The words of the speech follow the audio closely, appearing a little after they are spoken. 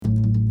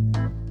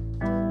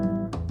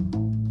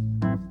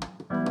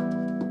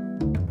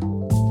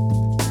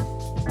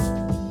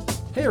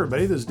Hey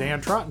everybody, this is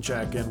Dan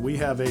Trottenchek, and we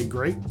have a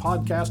great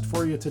podcast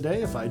for you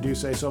today. If I do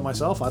say so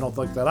myself, I don't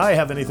think that I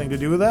have anything to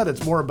do with that.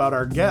 It's more about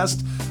our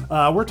guest.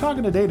 We're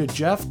talking today to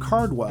Jeff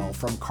Cardwell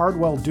from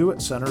Cardwell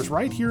Do-It Centers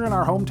right here in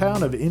our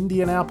hometown of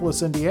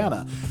Indianapolis,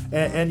 Indiana.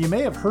 And you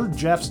may have heard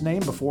Jeff's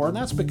name before, and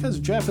that's because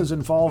Jeff is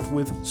involved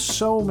with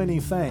so many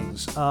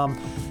things.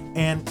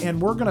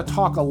 And we're going to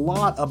talk a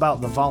lot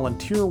about the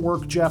volunteer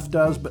work Jeff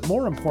does, but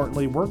more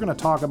importantly, we're going to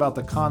talk about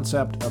the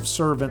concept of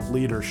servant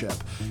leadership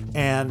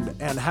and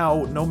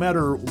how no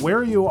matter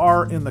where you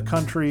are in the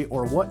country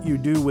or what you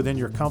do within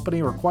your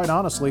company, or quite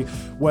honestly,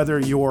 whether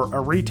you're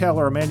a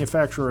retailer, a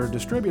manufacturer, or a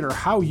distributor,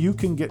 how you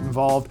can get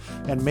involved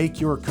and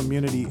make your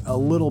community a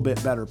little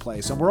bit better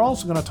place. And we're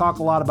also going to talk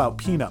a lot about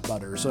peanut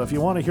butter. So if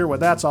you want to hear what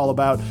that's all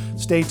about,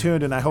 stay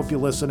tuned, and I hope you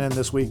listen in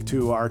this week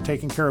to our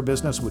Taking Care of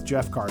Business with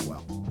Jeff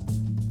Cardwell.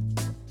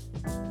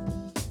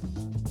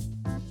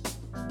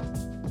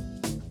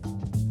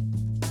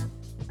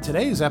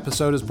 Today's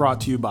episode is brought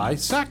to you by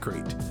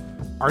Sakrete.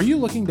 Are you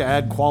looking to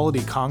add quality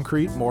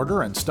concrete,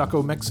 mortar, and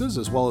stucco mixes,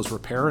 as well as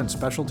repair and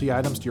specialty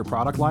items to your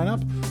product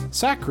lineup?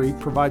 Sakrete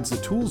provides the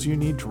tools you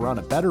need to run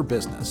a better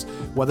business,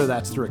 whether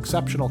that's through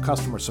exceptional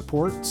customer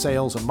support,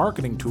 sales and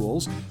marketing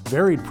tools,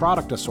 varied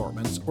product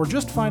assortments, or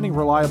just finding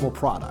reliable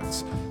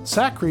products.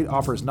 Sakrete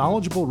offers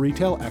knowledgeable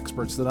retail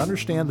experts that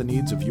understand the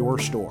needs of your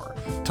store.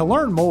 To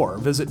learn more,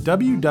 visit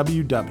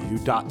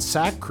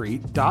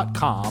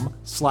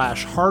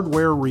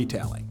www.sakrete.com/hardware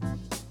retailing.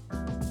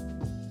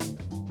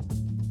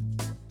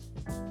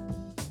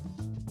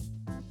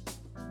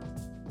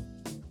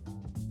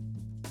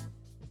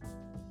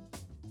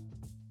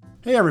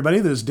 Hey everybody,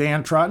 this is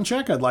Dan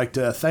Trottenchek. I'd like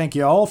to thank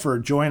you all for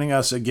joining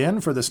us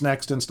again for this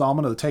next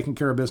installment of the Taking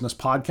Care of Business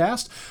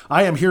podcast.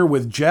 I am here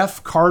with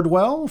Jeff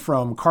Cardwell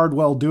from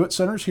Cardwell Do-It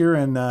Centers here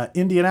in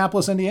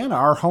Indianapolis, Indiana,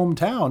 our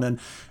hometown.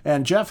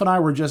 And Jeff and I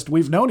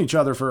we've known each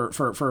other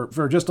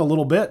for just a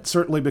little bit,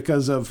 certainly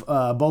because of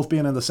both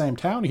being in the same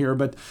town here,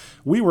 but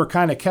we were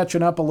kind of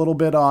catching up a little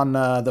bit on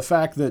the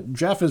fact that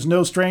Jeff is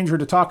no stranger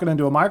to talking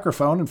into a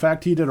microphone. In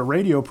fact, he did a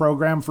radio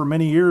program for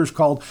many years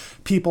called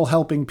People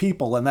Helping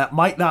People, and that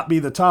might not be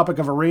the topic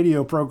of a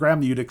radio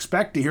program that you'd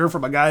expect to hear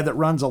from a guy that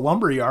runs a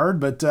lumber yard,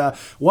 but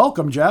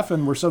welcome, Jeff,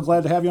 and we're so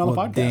glad to have you on the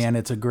podcast. Dan,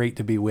 it's great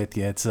to be with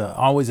you. It's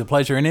always a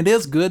pleasure, and it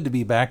is good to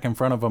be back in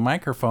front of a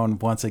microphone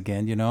once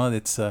again. You know,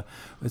 it's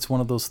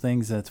one of those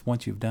things that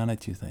once you've done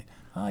it, you think,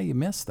 oh, you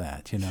missed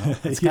that, you know.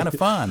 It's kind of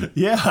fun.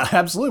 Yeah,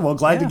 absolutely. Well,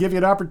 glad to give you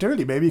an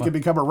opportunity. Maybe you can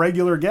become a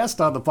regular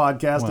guest on the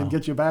podcast and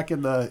get you back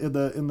in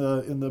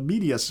the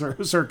media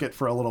circuit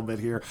for a little bit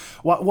here.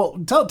 Well,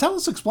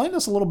 explain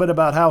us a little bit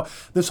about how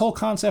this whole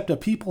concept of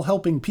People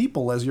Helping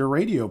People as your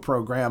radio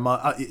program.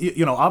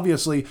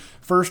 Obviously,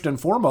 first and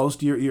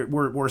foremost,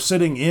 we're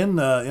sitting in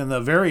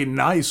the very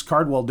nice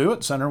Cardwell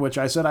Do-It Center, which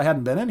I said I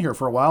hadn't been in here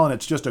for a while, and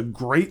it's just a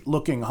great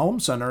looking home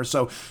center.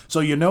 So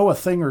you know a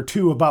thing or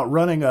two about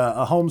running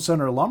a home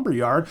center lumber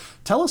yard.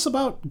 Tell us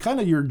about kind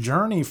of your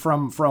journey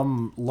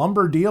from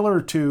lumber dealer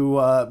to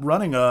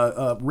running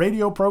a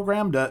radio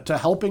program to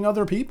helping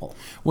other people.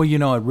 Well, you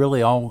know, it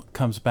really all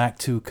comes back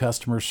to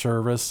customer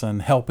service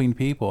and helping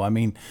people. I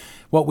mean,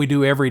 what we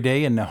do every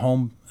day in the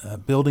home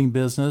building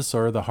business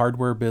or the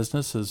hardware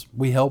business is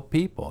we help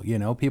people. You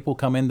know, people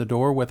come in the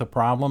door with a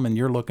problem and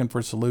you're looking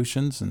for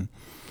solutions,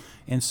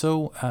 and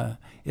so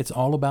it's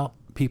all about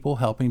people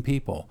helping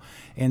people.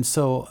 And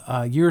so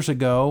years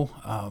ago,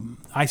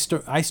 I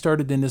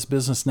started in this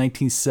business in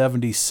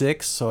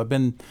 1976, so I've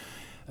been,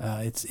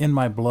 it's in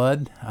my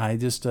blood.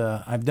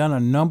 I've done a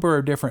number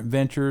of different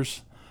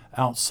ventures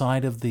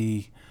outside of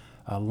the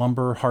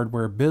lumber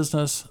hardware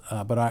business,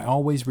 but I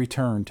always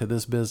return to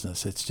this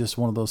business. It's just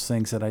one of those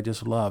things that I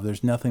just love.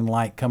 There's nothing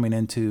like coming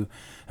into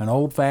an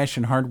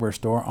old-fashioned hardware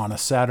store on a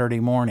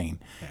Saturday morning.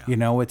 Yeah. You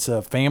know, it's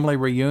a family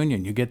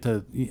reunion.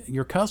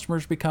 Your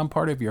customers become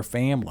part of your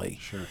family.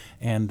 Sure.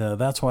 And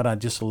that's what I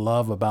just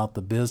love about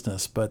the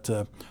business. But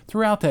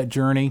throughout that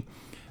journey,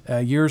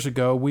 years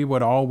ago, we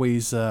would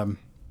always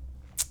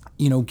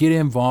get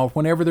involved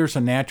whenever there's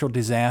a natural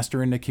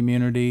disaster in the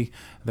community.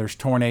 There's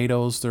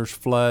tornadoes, there's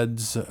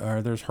floods,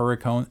 or there's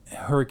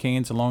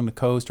hurricanes along the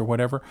coast or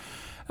whatever.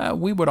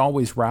 We would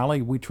always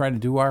rally. We try to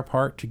do our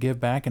part to give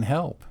back and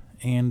help.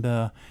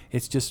 And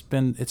it's just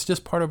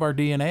part of our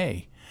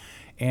DNA.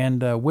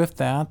 And with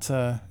that,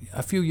 a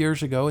few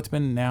years ago, it's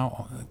been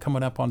now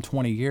coming up on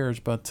 20 years,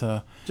 but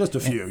just a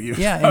few years.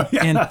 Yeah,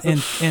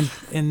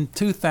 in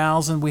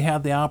 2000, we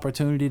had the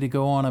opportunity to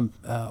go on an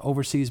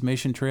overseas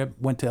mission trip.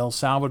 Went to El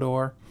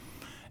Salvador,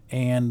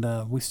 and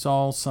we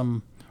saw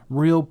some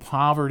real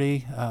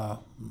poverty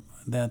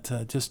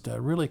that just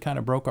really kind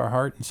of broke our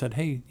heart. And said,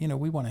 "Hey,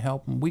 we want to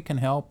help, and we can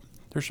help.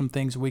 There's some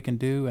things we can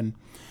do," and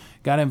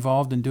got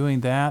involved in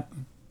doing that.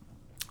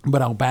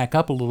 But I'll back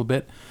up a little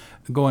bit.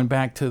 Going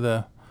back to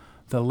the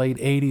late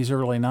 80s,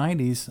 early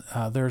 90s,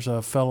 there's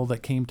a fellow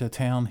that came to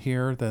town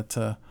here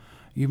that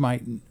you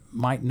might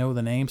know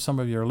the name. Some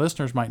of your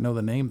listeners might know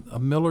the name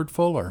of Millard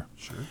Fuller.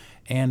 Sure.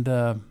 And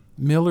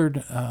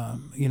Millard, a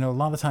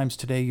lot of times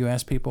today you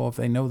ask people if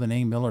they know the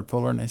name Millard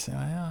Fuller, and they say,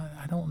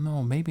 I don't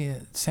know. Maybe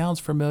it sounds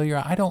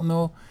familiar. I don't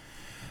know.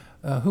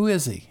 Who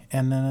is he?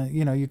 And then,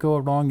 you go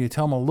along, you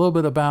tell them a little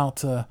bit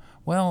about,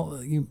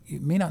 you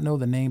may not know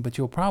the name, but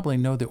you'll probably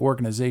know the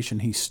organization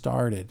he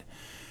started.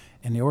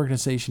 And the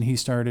organization he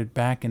started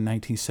back in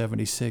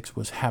 1976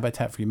 was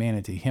Habitat for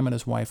Humanity. Him and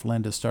his wife,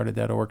 Linda, started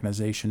that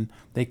organization.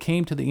 They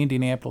came to the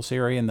Indianapolis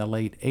area in the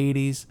late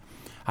 80s.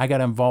 I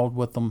got involved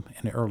with them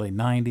in the early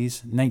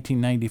 90s.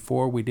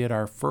 1994, we did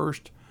our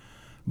first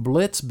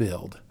Blitz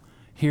build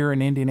here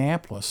in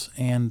Indianapolis,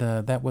 and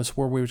that was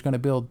where we was going to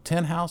build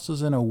 10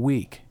 houses in a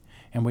week.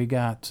 And we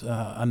got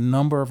a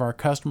number of our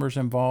customers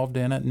involved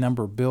in it, a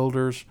number of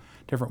builders,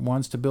 different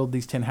ones to build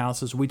these 10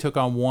 houses. We took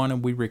on one,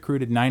 and we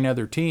recruited 9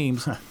 other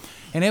teams.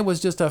 And it was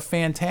just a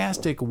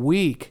fantastic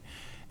week.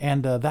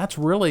 And that's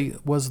really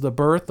was the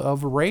birth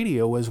of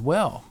radio as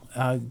well.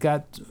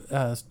 Got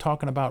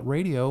talking about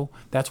radio.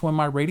 That's when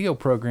my radio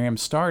program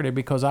started,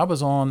 because I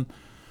was on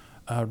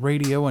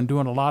radio and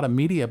doing a lot of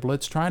media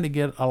blitz, trying to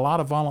get a lot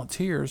of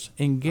volunteers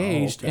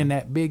engaged in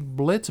that big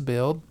blitz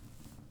build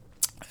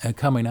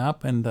coming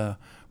up. And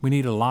we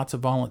needed lots of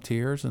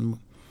volunteers. And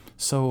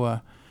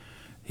so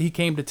he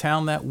came to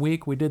town that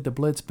week. We did the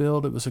blitz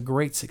build. It was a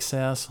great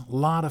success, a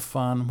lot of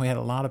fun. We had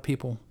a lot of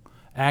people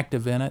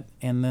active in it.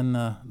 And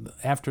then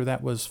after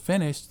that was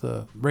finished,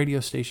 the radio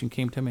station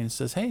came to me and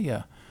says,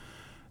 hey,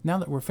 now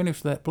that we're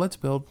finished with that blitz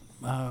build,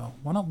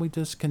 why don't we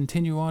just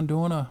continue on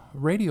doing a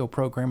radio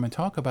program and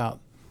talk about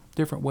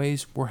different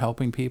ways we're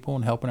helping people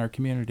and helping our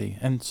community.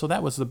 And so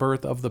that was the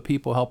birth of the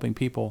People Helping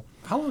People.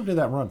 How long did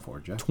that run for,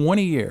 Jeff?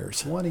 20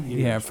 years. 20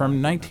 years. Yeah,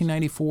 from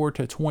 1994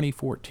 to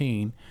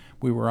 2014,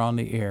 we were on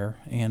the air,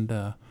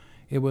 and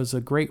it was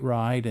a great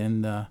ride.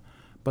 And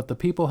but the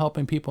People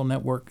Helping People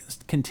Network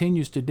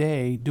continues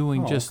today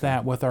doing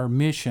that with our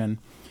mission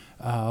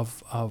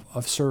of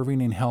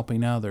serving and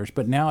helping others.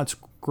 But now it's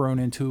grown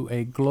into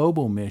a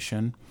global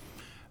mission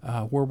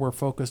where we're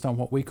focused on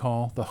what we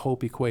call the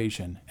HOPE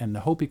equation. And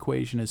the HOPE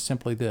equation is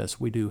simply this.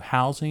 We do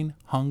housing,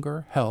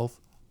 hunger, health,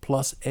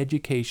 plus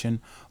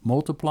education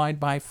multiplied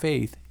by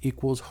faith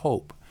equals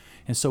hope.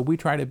 And so we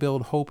try to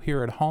build hope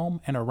here at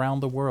home and around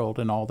the world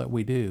in all that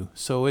we do.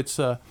 So it's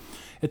a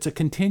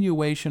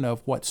continuation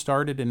of what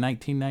started in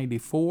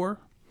 1994,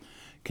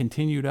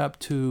 continued up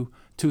to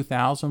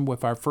 2000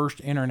 with our first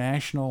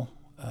international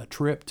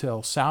trip to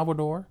El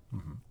Salvador,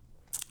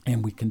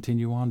 and we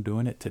continue on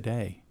doing it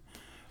today.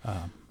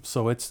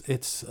 So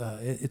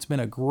it's been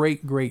a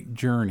great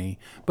journey,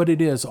 but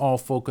it is all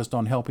focused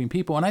on helping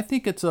people. And I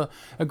think it's a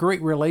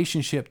great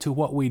relationship to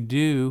what we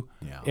do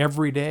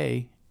every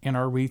day in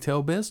our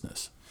retail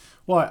business.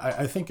 Well,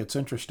 I think it's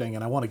interesting,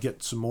 and I want to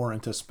get some more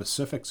into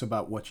specifics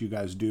about what you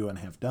guys do and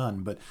have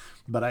done.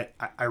 But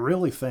I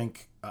really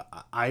think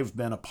I've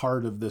been a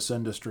part of this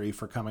industry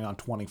for coming on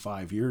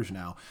 25 years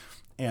now.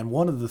 And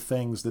one of the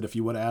things that if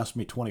you would have asked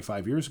me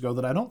 25 years ago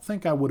that I don't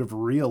think I would have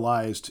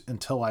realized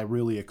until I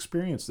really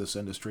experienced this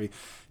industry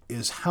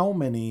is how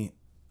many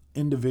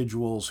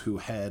individuals who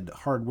had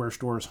hardware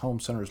stores, home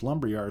centers,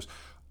 lumber yards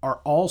are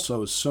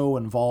also so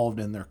involved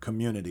in their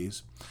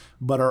communities,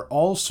 but are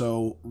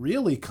also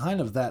really kind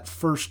of that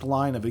first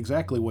line of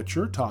exactly what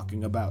you're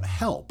talking about,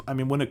 help. I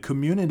mean, when a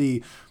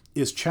community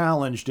is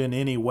challenged in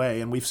any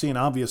way, and we've seen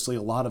obviously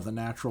a lot of the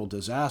natural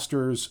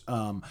disasters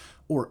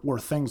or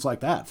things like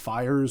that,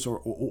 fires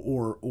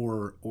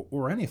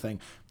or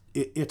anything,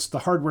 it's the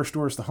hardware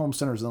stores, the home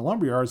centers, and the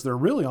lumber yards. They're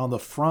really on the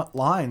front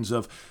lines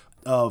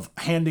of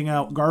handing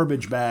out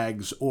garbage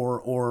bags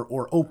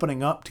or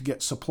opening up to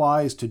get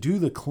supplies to do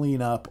the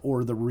cleanup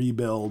or the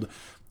rebuild.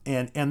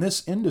 And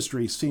this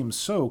industry seems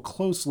so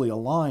closely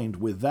aligned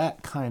with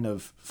that kind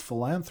of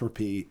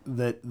philanthropy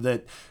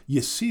that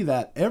you see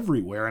that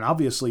everywhere. And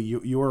obviously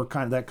your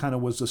that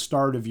was the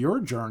start of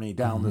your journey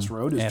down this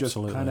road, is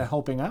Absolutely. just kind of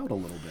helping out a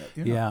little bit.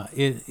 You know? Yeah,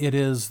 it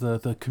is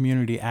the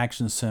community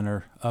action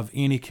center of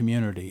any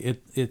community.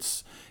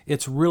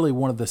 It's really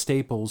one of the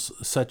staples,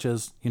 such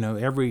as,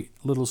 every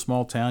little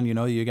small town,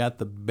 you got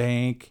the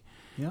bank,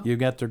 you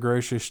got the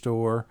grocery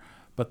store,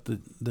 but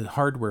the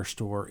hardware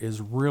store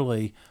is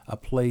really a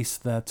place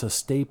that's a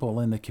staple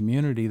in the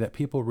community that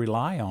people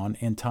rely on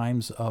in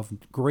times of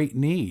great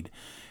need.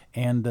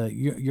 And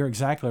you're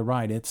exactly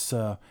right. It's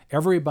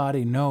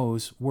everybody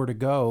knows where to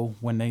go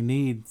when they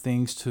need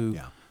things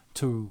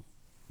to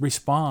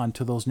respond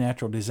to those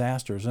natural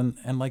disasters.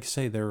 And like I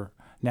say, there are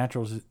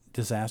natural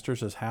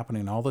disasters is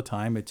happening all the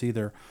time. It's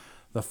either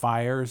the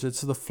fires, it's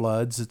the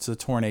floods, it's the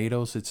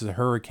tornadoes, it's the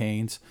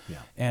hurricanes,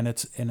 and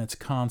it's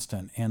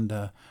constant.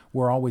 And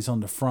we're always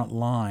on the front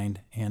line.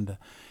 And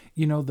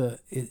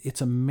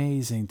it's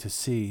amazing to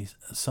see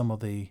some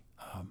of the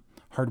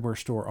hardware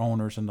store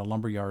owners and the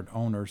lumberyard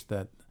owners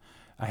that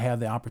I have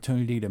the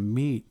opportunity to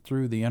meet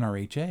through the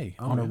NRHA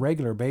on a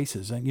regular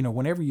basis. And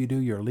whenever you do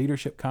your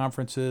leadership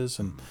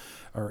conferences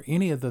or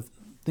any of the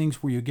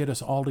things where you get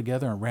us all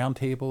together in round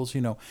tables,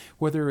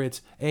 whether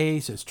it's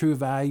ACE, it's True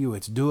Value,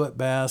 it's Do It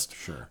Best,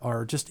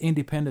 or just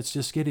independents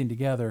just getting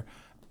together,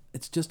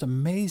 it's just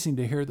amazing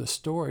to hear the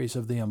stories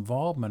of the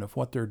involvement of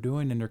what they're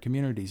doing in their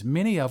communities.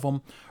 Many of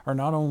them are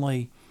not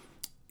only,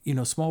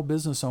 small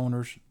business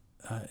owners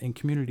in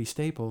community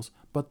staples,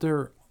 but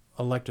they're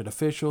elected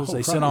officials.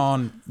 They sit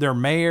on their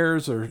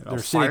mayors or their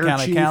city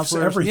county chiefs,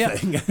 councilors.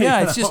 everything.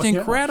 Yeah, it's just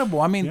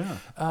incredible. I mean,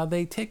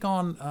 they take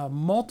on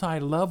multi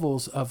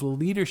levels of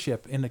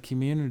leadership in the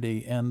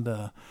community, and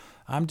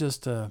I'm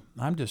just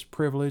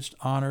privileged,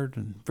 honored,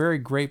 and very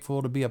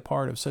grateful to be a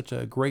part of such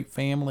a great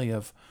family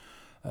of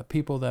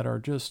people that are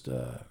just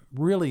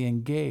really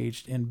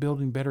engaged in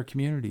building better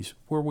communities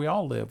where we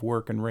all live,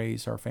 work, and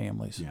raise our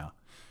families. Yeah.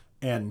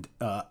 And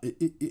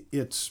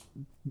it's,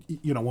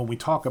 when we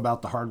talk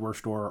about the hardware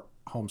store,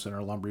 home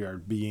center,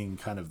 lumberyard being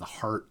kind of the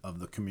heart of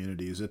the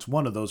communities, it's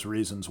one of those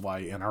reasons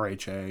why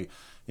NRHA,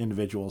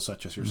 individuals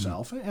such as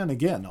yourself, and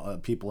again,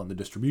 people in the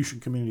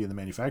distribution community and the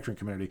manufacturing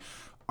community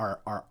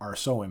are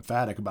so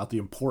emphatic about the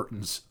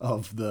importance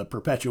of the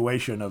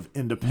perpetuation of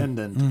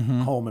independent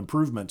home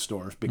improvement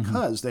stores,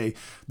 because they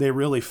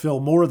really fill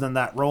more than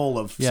that role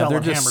of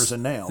selling hammers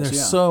and nails. They're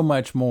so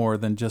much more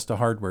than just a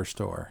hardware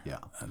store. Yeah.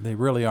 They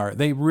really are.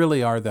 They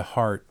really are the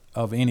heart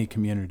of any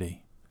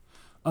community.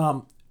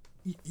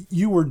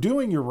 You were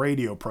doing your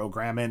radio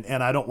program,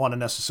 and I don't want to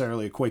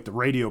necessarily equate the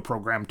radio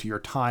program to your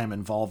time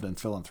involved in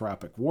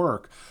philanthropic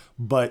work,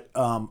 but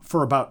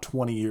for about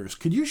 20 years.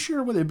 Could you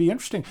share with it? It'd be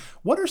interesting.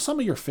 What are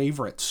some of your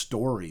favorite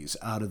stories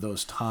out of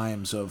those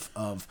times of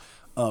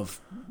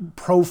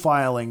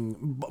profiling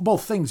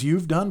both things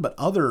you've done, but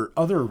other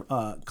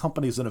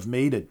companies that have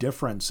made a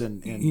difference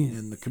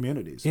in the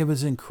communities? It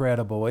was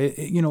incredible.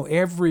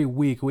 Every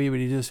week we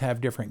would just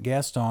have different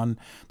guests on.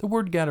 The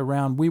word got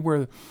around.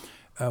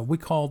 We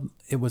called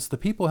it was the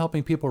People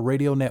Helping People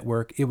Radio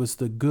Network. It was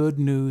the good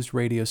news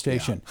radio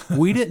station. Yeah.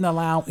 We didn't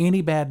allow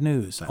any bad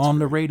news on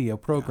the radio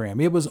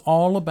program. Yeah. It was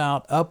all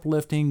about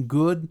uplifting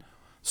good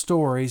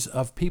stories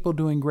of people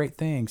doing great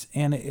things.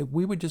 And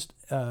we would just,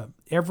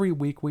 every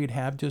week we'd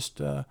have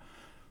just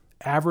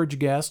average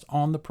guests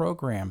on the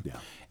program. Yeah.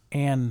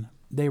 And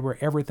they were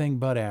everything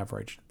but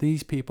average.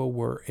 These people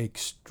were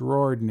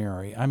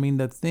extraordinary. I mean,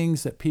 the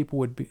things that people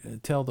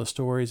would tell the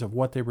stories of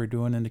what they were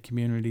doing in the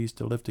communities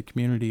to lift the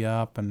community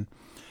up and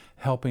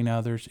helping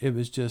others. It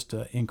was just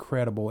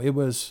incredible. It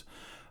was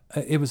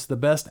the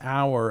best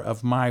hour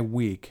of my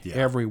week,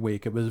 every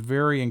week. It was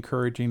very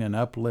encouraging and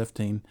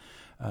uplifting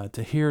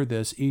to hear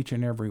this each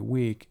and every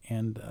week.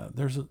 And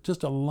there's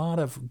just a lot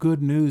of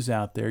good news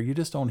out there. You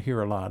just don't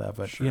hear a lot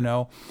of it,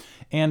 Sure.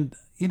 And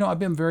I've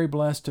been very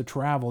blessed to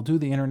do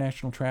the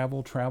international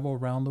travel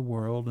around the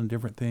world and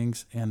different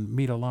things and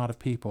meet a lot of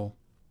people.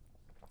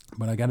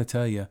 But I got to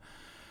tell you,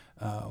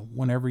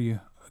 whenever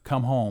you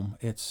come home,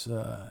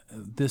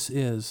 this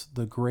is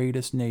the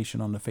greatest nation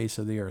on the face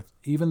of the earth.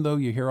 Even though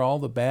you hear all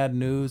the bad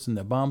news and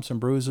the bumps and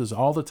bruises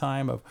all the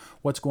time of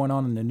what's going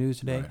on in the news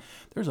today,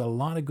 there's a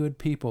lot of good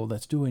people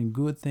that's doing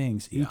good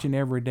things each and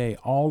every day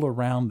all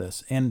around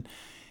us. And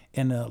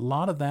a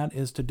lot of that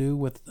is to do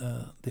with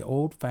the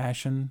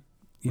old-fashioned,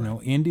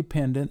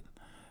 independent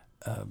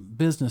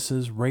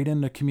businesses right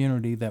in the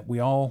community that we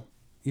all,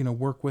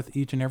 work with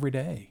each and every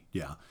day.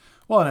 Yeah.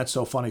 Well, and it's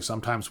so funny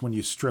sometimes when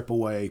you strip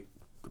away,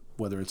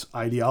 whether it's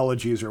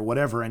ideologies or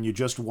whatever, and you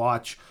just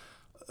watch,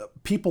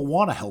 people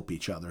want to help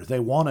each other. They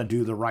want to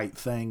do the right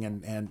thing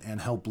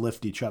and help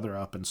lift each other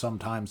up. And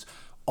sometimes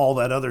all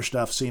that other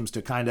stuff seems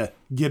to kind of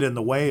get in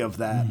the way of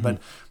that. Mm-hmm.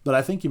 But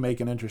I think you make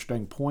an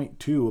interesting point,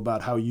 too,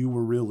 about how you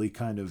were really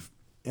kind of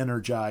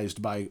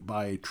energized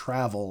by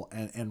travel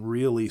and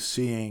really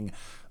seeing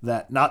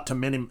that, not to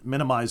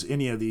minimize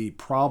any of the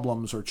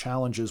problems or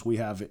challenges we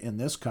have in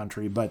this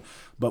country, but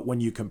when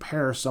you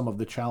compare some of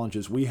the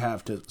challenges we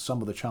have to some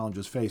of the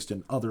challenges faced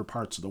in other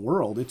parts of the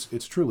world,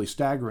 it's truly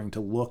staggering to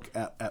look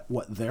at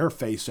what they're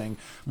facing.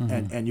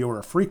 Mm-hmm. and you're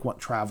a frequent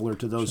traveler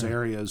to those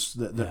areas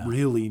that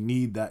really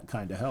need that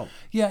kind of help.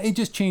 Yeah, it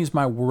just changed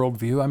my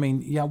worldview. I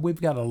mean,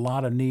 we've got a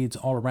lot of needs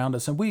all around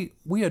us, and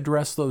we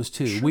address those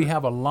too. Sure. We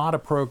have a lot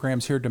of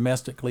programs here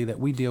domestically that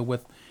we deal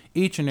with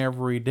each and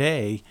every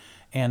day.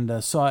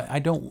 And so I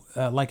don't,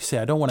 like I say,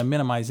 I don't want to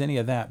minimize any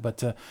of that.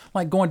 But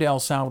like going to El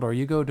Salvador,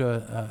 you go to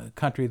a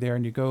country there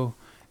and you go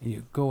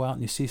out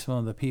and you see some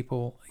of the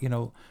people.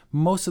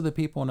 Most of the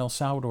people in El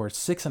Salvador,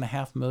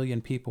 6.5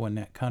 million people in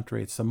that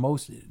country. It's the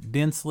most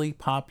densely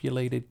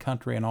populated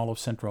country in all of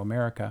Central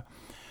America.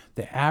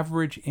 The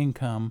average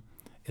income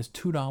is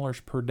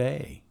 $2 per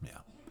day.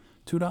 Yeah,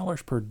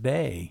 $2 per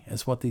day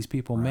is what these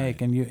people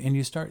make. And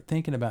you start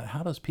thinking about,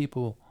 how does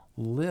people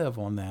live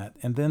on that?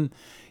 And then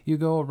you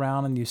go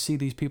around and you see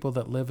these people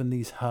that live in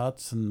these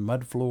huts and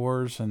mud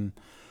floors, and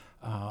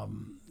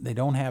they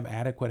don't have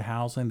adequate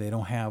housing. They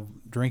don't have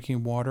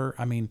drinking water.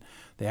 I mean,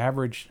 the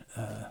average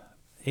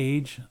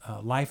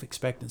life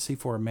expectancy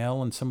for a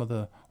male in some of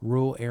the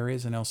rural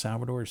areas in El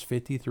Salvador is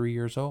 53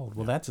 years old.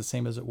 Well, that's the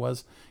same as it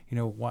was,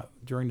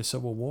 during the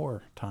Civil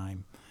War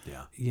time.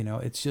 Yeah.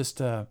 It's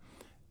just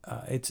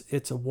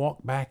it's a walk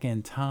back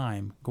in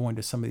time going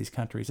to some of these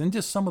countries, and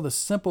just some of the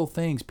simple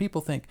things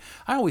people think.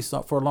 I always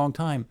thought for a long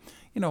time,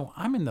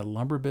 I'm in the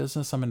lumber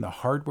business, I'm in the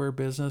hardware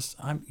business,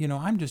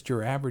 I'm just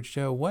your average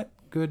Joe. What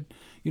good,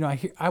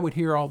 I would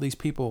hear all these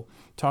people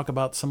talk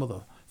about some of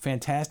the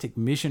fantastic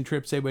mission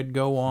trips they would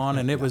go on,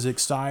 and it was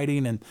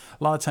exciting. And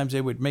a lot of times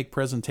they would make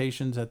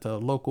presentations at the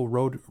local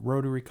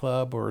Rotary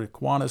Club or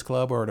Kiwanis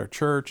Club or at our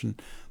church,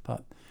 and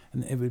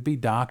it would be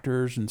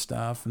doctors and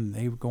stuff, and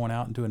they were going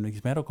out and doing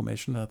these medical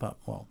missions. And I thought,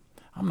 well,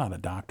 I'm not a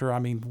doctor. I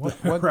mean, what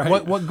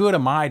Right. what good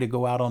am I to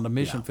go out on the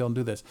mission field and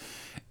do this?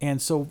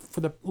 And so for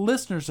the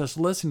listeners that's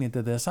listening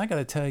to this, I got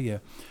to tell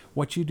you,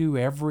 what you do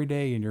every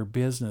day in your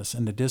business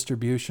and the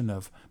distribution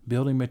of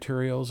building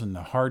materials and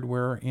the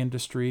hardware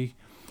industry,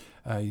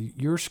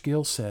 your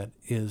skill set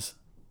is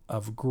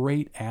of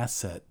great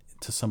asset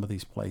to some of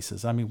these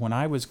places. I mean, when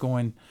I was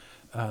going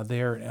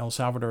there in El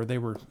Salvador, they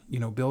were,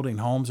 building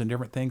homes and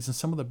different things, and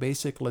some of the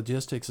basic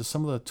logistics of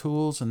some of the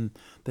tools and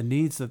the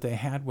needs that they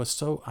had was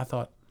so. I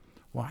thought,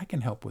 well, I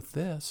can help with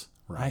this.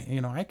 Right.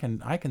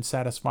 I can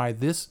satisfy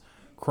this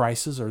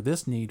crisis or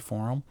this need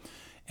for them,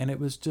 and it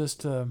was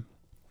just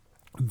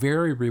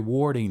very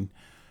rewarding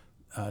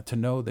to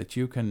know that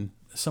you can.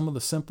 Some of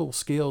the simple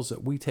skills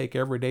that we take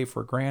every day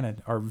for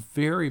granted are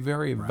very,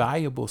 very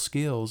valuable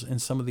skills in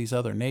some of these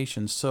other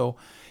nations. So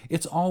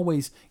it's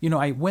always,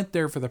 I went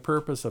there for the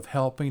purpose of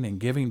helping and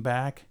giving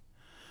back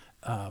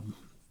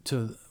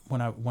to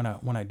when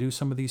I do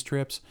some of these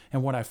trips.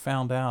 And what I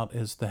found out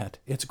is that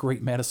it's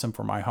great medicine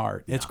for my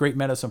heart. Yeah. It's great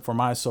medicine for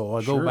my soul.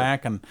 I go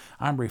back and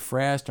I'm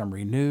refreshed, I'm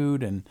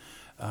renewed, and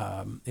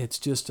it's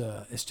just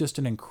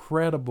an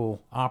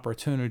incredible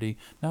opportunity,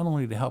 not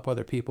only to help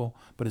other people,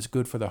 but it's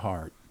good for the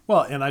heart.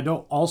 Well, and I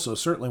don't also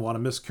certainly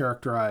want to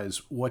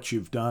mischaracterize what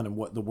you've done and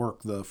what the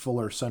work the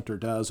Fuller Center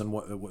does and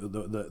what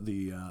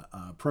the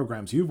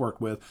programs you've worked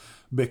with,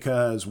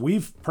 because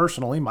we've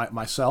personally,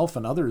 myself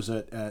and others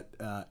at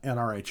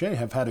NRHA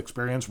have had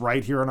experience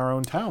right here in our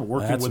own town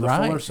working with the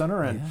Fuller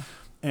Center.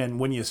 And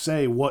when you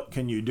say, what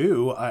can you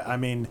do? I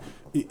mean,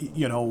 I'm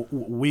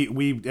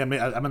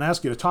going to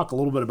ask you to talk a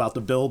little bit about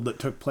the build that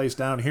took place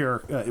down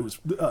here. It was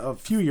a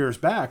few years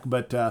back,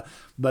 but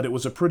it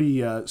was a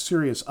pretty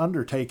serious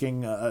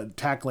undertaking,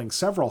 tackling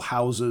several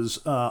houses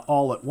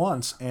all at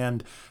once.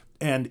 And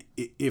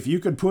if you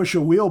could push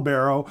a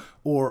wheelbarrow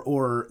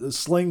or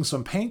sling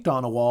some paint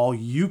on a wall,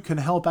 you can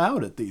help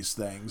out at these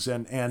things.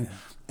 And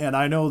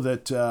I know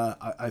that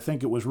I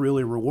think it was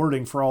really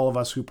rewarding for all of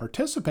us who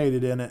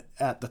participated in it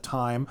at the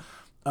time,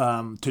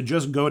 to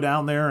just go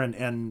down there,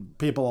 and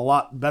people a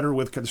lot better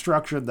with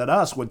construction than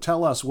us would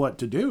tell us what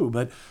to do.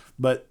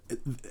 But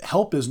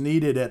help is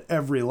needed at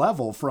every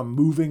level, from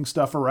moving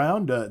stuff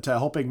around to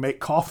helping make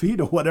coffee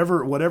to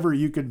whatever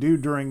you could do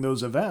during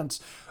those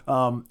events.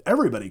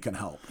 Everybody can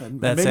help.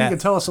 And maybe you can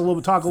talk a little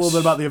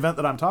bit about the event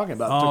that I'm talking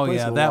about.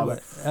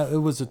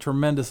 It was a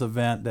tremendous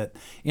event that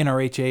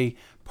NRHA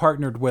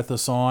partnered with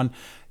us on.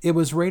 It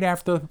was right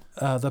after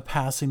the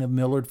passing of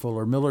Millard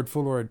Fuller. Millard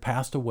Fuller had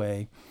passed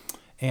away.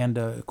 And,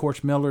 of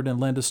course, Millard and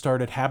Linda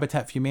started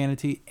Habitat for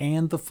Humanity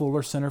and the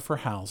Fuller Center for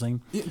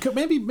Housing.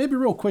 Maybe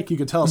real quick, you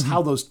could tell us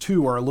how those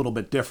two are a little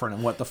bit different,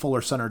 and what the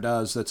Fuller Center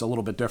does that's a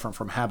little bit different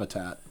from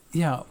Habitat.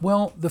 Yeah,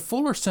 well, the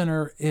Fuller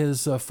Center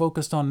is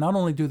focused on, not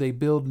only do they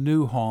build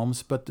new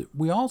homes, but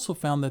we also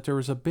found that there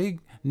was a big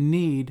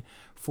need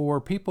for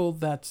people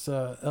that's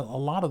a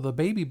lot of the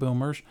baby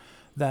boomers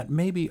that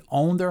maybe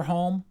own their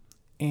home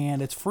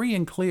and it's free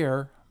and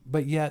clear,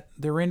 but yet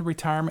they're in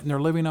retirement and they're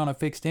living on a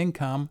fixed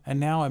income, and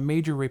now a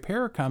major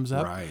repair comes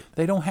up. Right.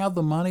 They don't have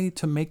the money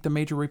to make the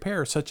major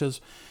repair, such as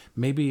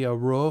maybe a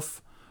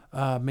roof,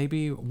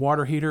 maybe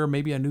water heater,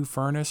 maybe a new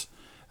furnace.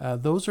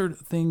 Those are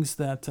things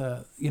that,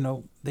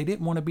 they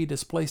didn't want to be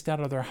displaced out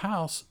of their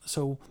house.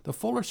 So the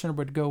Fuller Center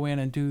would go in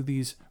and do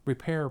these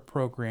repair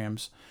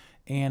programs,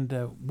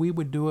 and we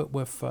would do it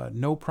with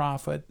no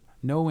profit,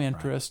 no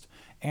interest,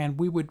 and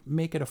we would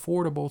make it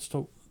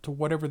affordable to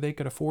whatever they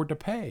could afford to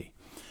pay.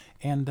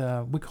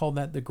 And we call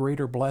that the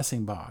Greater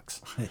Blessing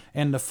Box.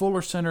 And the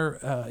Fuller Center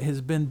has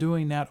been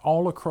doing that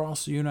all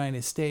across the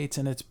United States,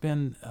 and it's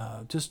been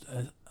just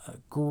a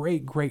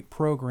great, great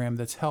program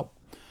that's helped,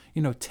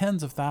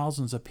 tens of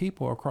thousands of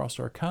people across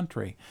our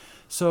country.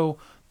 So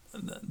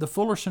the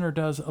Fuller Center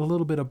does a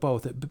little bit of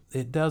both.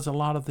 It does a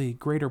lot of the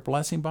Greater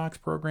Blessing Box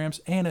programs,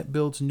 and it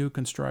builds new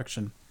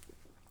construction.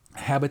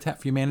 Habitat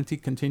for Humanity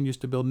continues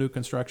to build new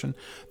construction.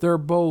 They're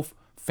both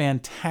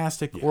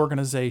fantastic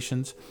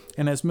organizations.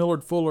 And as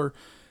Millard Fuller,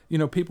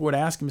 people would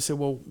ask him, say,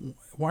 well,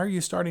 why are you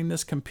starting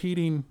this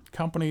competing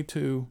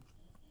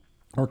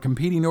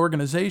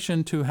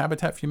organization to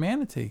Habitat for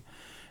Humanity?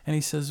 And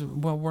he says,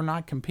 well, we're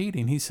not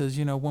competing. He says,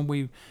 when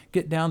we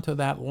get down to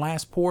that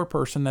last poor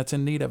person that's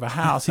in need of a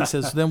house, he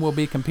says, then we'll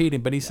be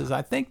competing. But he says,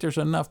 I think there's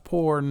enough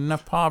poor and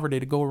enough poverty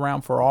to go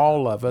around for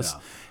all of us. Yeah.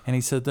 And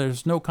he said,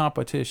 there's no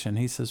competition.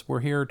 He says, we're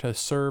here to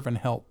serve and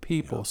help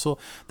people. Yeah. So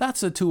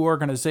that's the two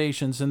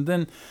organizations. And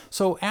then,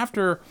 so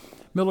after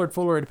Millard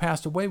Fuller had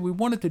passed away, we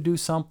wanted to do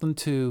something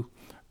to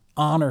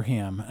honor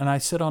him. And I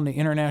sit on the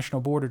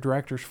International Board of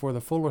Directors for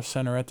the Fuller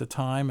Center at the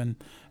time, and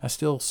I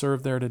still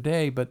serve there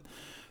today. But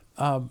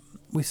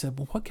we said,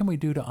 well, what can we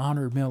do to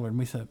honor Millard? And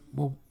we said,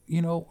 well,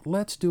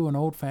 let's do an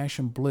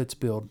old-fashioned blitz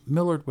build.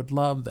 Millard would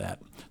love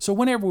that. So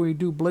whenever we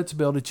do blitz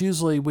build, it's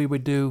usually we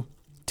would do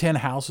 10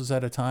 houses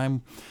at a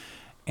time.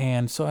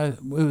 And so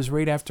it was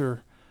right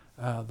after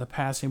the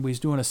passing. We was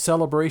doing a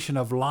celebration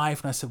of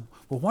life. And I said,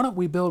 well, why don't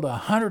we build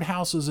 100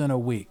 houses in a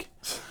week?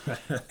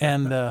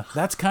 And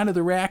that's kind of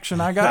the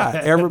reaction I got.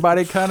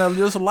 Everybody kind of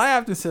just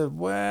laughed and said,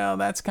 well,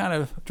 that's kind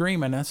of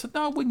dreaming. And I said,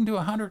 no, we can do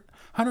 100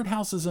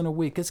 houses in a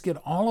week. Let's get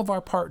all of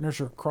our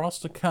partners across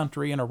the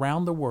country and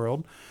around the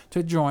world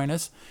to join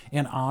us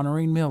in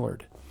honoring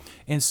Millard.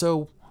 And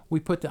so we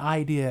put the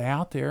idea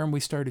out there, and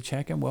we started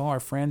checking. Well, our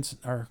friends,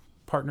 our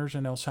partners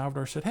in El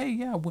Salvador said, hey,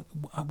 yeah,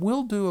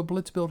 we'll do a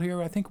blitz build here.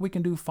 I think we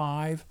can do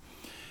 5.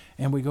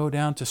 And we go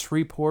down to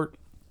Shreveport.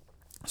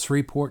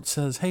 Shreveport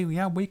says, hey,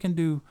 yeah,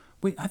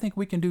 I think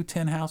we can do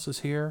 10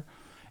 houses here.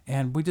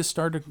 And we just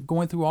started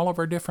going through all of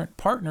our different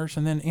partners.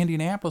 And then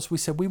Indianapolis, we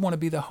said, we want to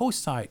be the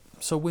host site.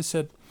 So we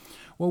said,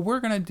 well, we're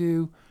going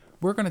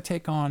to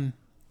take on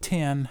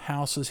 10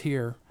 houses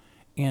here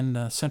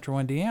in central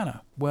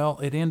Indiana. Well,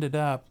 it ended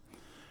up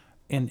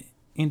in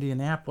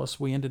Indianapolis,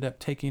 we ended up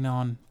taking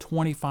on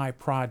 25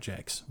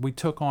 projects. We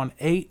took on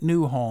 8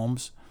 new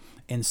homes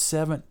and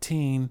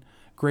 17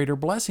 Greater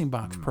Blessing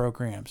Box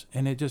programs.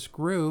 And it just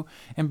grew.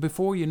 And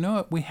before you know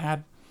it, we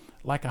had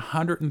like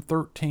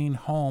 113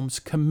 homes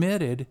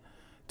committed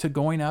to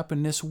going up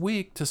in this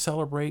week to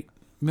celebrate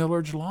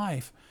Millard's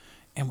life.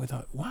 And we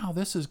thought, wow,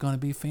 this is going to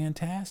be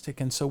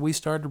fantastic. And so we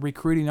started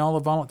recruiting all the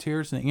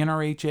volunteers, and the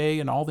NRHA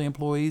and all the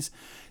employees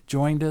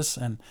joined us.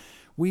 And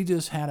we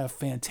just had a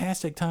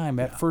fantastic time.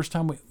 That first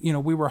time,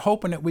 we were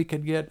hoping that we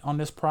could get on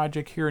this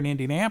project here in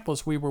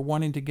Indianapolis. We were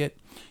wanting to get,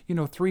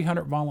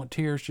 300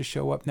 volunteers to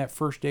show up. And that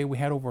first day, we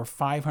had over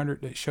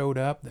 500 that showed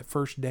up that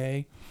first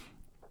day.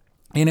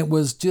 And it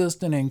was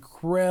just an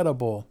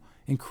incredible,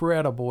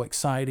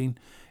 exciting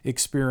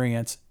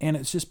experience. And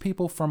it's just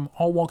people from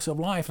all walks of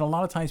life. And a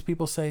lot of times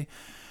people say,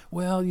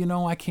 well,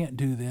 I can't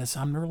do this.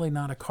 I'm really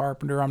not a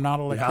carpenter. I'm not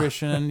an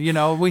electrician.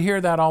 Yeah. We hear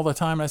that all the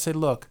time. And I say,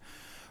 look,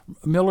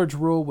 Millard's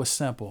rule was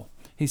simple.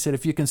 He said,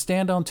 if you can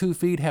stand on 2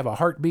 feet, have a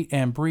heartbeat,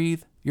 and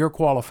breathe, you're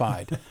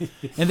qualified.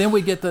 And then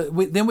we get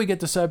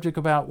the subject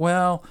about,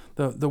 well,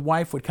 the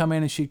wife would come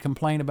in and she'd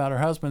complain about her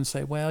husband and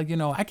say, well,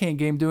 I can't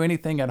get him to do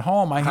anything at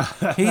home.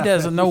 He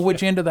doesn't know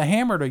which end of the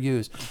hammer to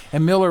use.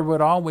 And Millard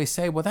would always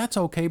say, well, that's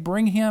okay.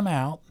 Bring him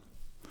out,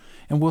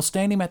 and we'll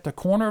stand him at the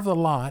corner of the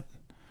lot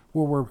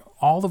where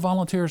all the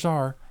volunteers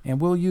are, and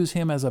we'll use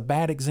him as a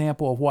bad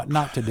example of what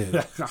not to do.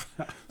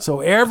 So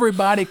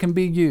everybody can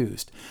be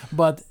used.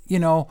 But,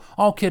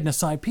 all kidding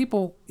aside,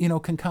 people,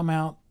 can come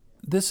out.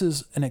 This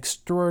is an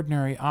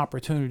extraordinary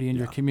opportunity in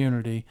your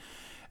community.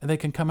 And they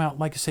can come out,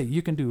 like I say,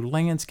 you can do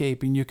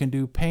landscaping, you can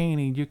do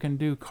painting, you can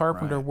do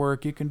carpenter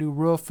work, you can do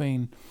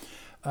roofing,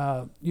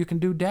 you can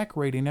do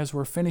decorating as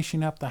we're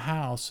finishing up the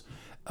house.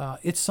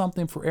 It's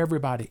something for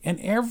everybody. And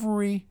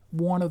every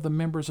one of the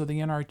members of the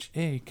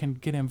NRHA can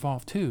get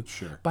involved too.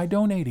 Sure. By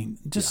donating.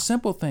 Just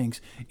simple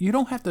things. You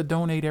don't have to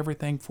donate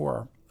everything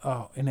for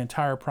an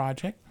entire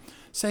project.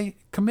 Say,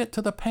 commit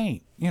to the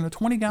paint.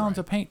 20 gallons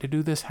of paint to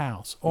do this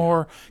house.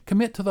 Or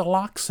commit to the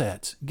lock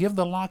sets. Give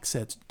the lock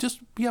sets. Just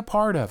be a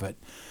part of it.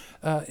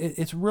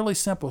 It's really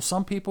simple.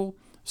 Some people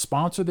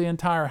sponsor the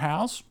entire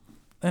house,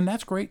 and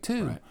that's great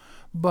too. Right.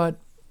 But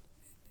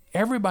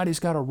everybody's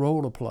got a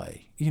role to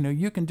play.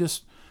 You can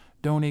just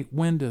donate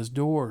windows,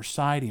 doors,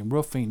 siding,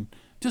 roofing,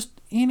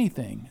 just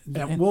anything.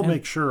 And we'll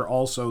make sure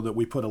also that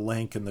we put a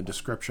link in the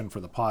description for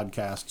the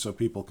podcast so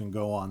people can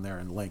go on there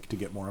and link to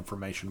get more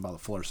information about the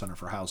Fuller Center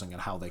for Housing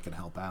and how they can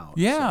help out.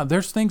 Yeah,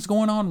 there's things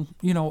going on,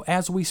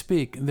 as we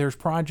speak. There's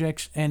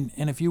projects, and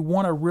if you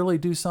want to really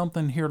do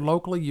something here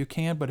locally, you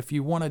can. But if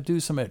you want to do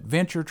some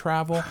adventure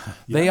travel,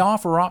 they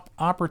offer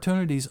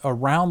opportunities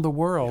around the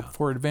world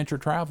for adventure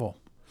travel.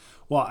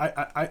 Well,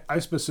 I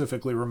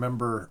specifically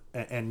remember,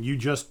 and you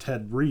just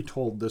had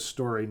retold this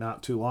story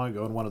not too long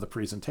ago in one of the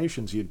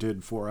presentations you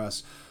did for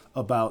us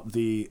about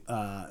the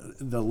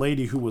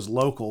lady who was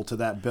local to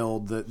that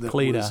build. That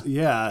Cleta.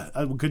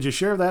 Could you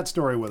share that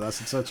story with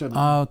us? It's such a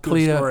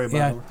good story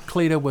about her.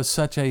 Cleta was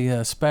such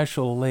a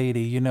special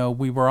lady.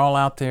 We were all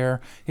out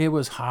there. It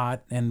was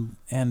hot, and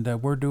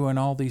we're doing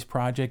all these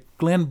projects.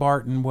 Glenn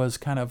Barton was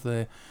kind of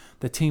the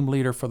team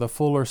leader for the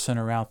Fuller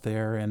Center out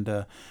there,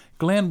 and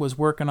Glenn was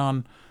working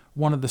on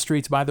one of the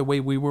streets. By the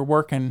way, we were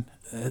working,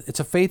 it's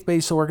a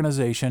faith-based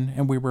organization,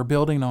 and we were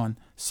building on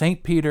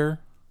St. Peter,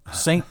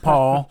 St.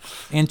 Paul,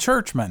 and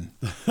Churchman.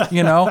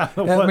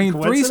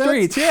 3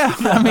 streets.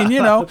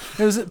 Yeah.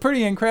 It was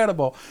pretty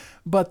incredible.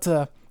 But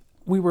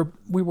we were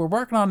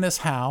working on this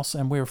house,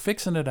 and we were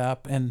fixing it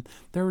up, and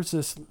there was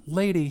this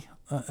lady,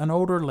 an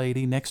older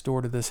lady next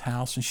door to this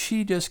house, and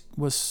she just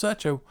was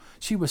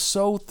she was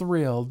so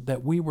thrilled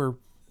that we were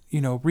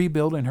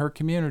rebuilding her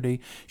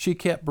community. She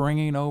kept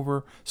bringing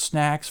over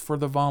snacks for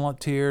the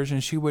volunteers,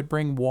 and she would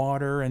bring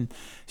water, and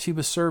she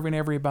was serving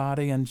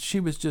everybody, and she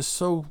was just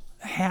so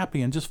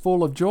happy and just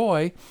full of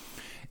joy.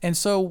 And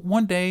so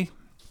one day,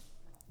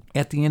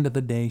 at the end of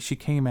the day, she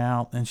came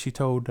out and she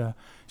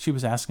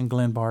was asking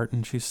Glenn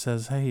Barton, she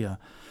says, hey,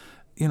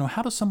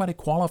 how does somebody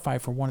qualify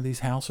for one of these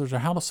houses, or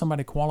how does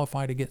somebody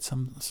qualify to get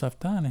some stuff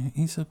done? And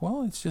he said,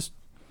 well, it's just,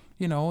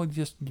 you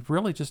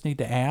really just need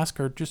to ask,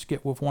 or just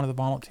get with one of the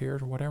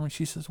volunteers or whatever. And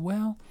she says,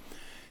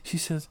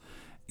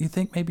 you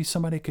think maybe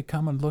somebody could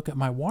come and look at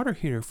my water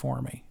heater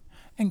for me?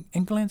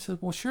 And Glenn says,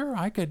 well, sure,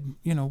 I could,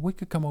 we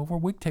could come over,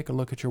 we could take a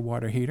look at your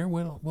water heater.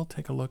 We'll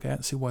take a look at it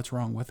and see what's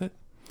wrong with it.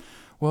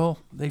 Well,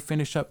 they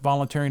finished up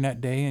volunteering that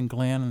day, and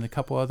Glenn and a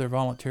couple other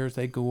volunteers,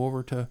 they go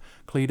over to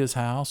Cleta's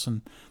house,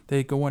 and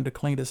they go into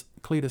Cleta's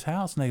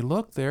house, and they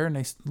look there, and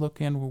they look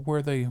in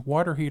where the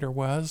water heater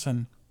was,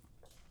 and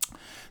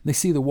they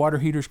see the water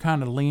heater's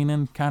kind of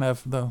leaning, kind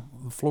of the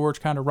floor's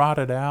kind of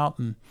rotted out,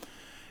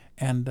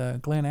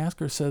 and Glenn asked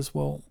her, says,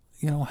 well,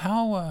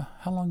 how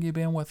long you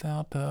been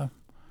without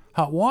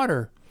hot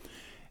water?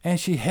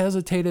 And she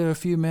hesitated a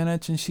few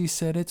minutes, and she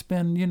said, it's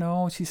been,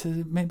 she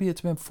said, maybe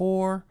it's been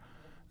 4.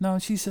 No,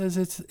 she says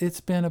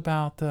it's been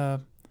about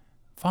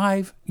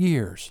 5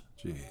 years.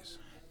 Jeez.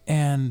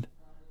 And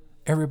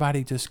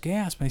everybody just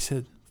gasped. They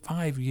said,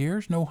 5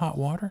 years, no hot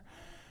water?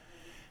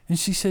 And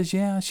she says,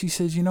 yeah. She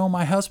says,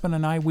 my husband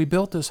and I, we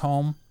built this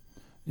home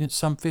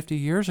some 50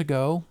 years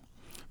ago.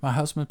 My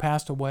husband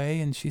passed away,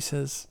 and she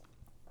says,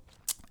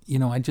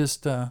 I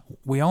just,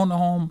 we own the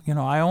home,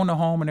 I own the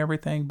home and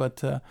everything,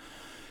 but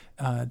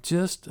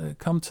just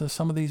come to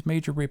some of these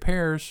major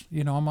repairs,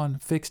 I'm on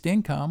fixed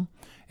income.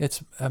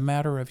 It's a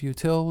matter of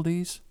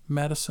utilities,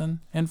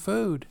 medicine, and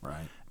food.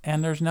 Right.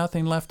 And there's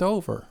nothing left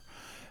over.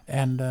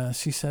 And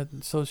she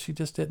said, so she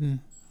just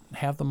didn't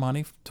have the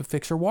money to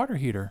fix her water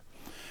heater.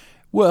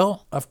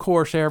 Well, of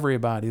course,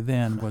 everybody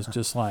then was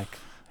just like,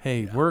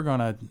 hey, we're going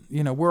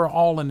to, we're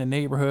all in the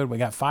neighborhood. We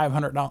got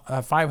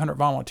 500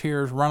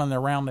 volunteers running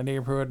around the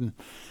neighborhood.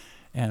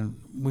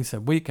 And we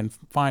said, we can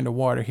find a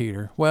water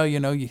heater. Well,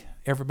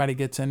 everybody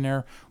gets in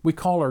there. We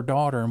call her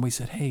daughter, and we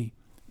said, hey,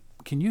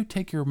 can you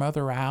take your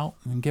mother out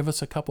and give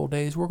us a couple of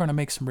days? We're going to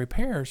make some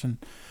repairs. And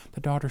the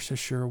daughter says,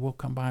 sure, we'll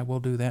come by. We'll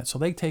do that. So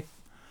they take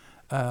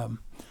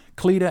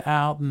Cleta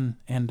out,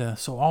 and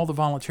so all the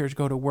volunteers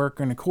go to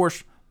work. And, of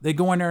course, they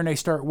go in there and they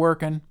start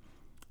working.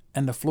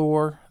 And the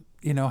floor,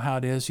 you know how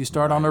it is. You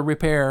start on a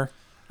repair,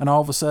 and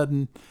all of a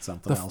sudden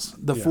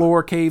the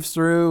floor caves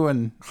through,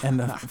 and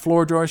the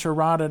floor joists are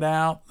rotted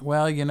out.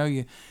 Well,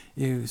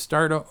 you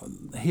start,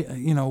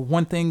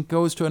 one thing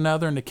goes to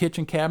another, and the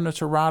kitchen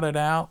cabinets are rotted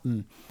out,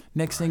 and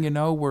next thing you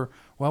know,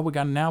 we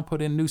got to now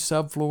put in new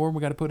subfloor.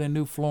 We got to put in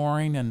new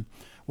flooring, and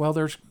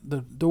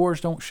the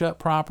doors don't shut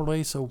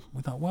properly. So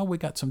we thought, we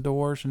got some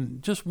doors,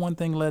 and just one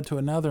thing led to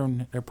another,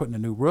 and they're putting a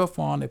new roof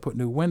on. They put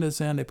new windows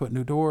in. They put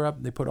new door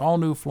up. They put all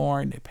new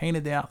flooring. They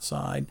painted the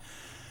outside,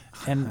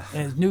 and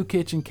new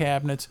kitchen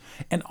cabinets,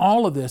 and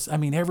all of this. I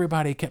mean,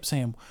 everybody kept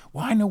saying,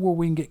 well, I know where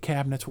we can get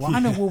cabinets. Well, I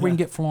know where we can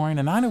get flooring,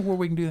 and I know where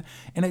we can do that.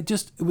 And it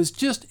was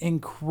just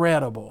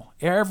incredible.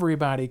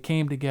 Everybody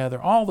came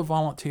together, all the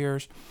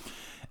volunteers.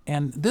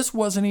 And this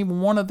wasn't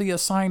even one of the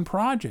assigned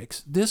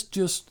projects. This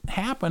just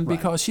happened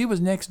because she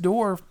was next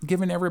door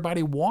giving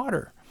everybody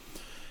water.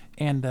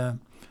 And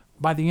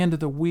by the end of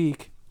the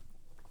week,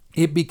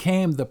 it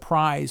became the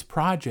prize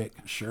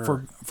project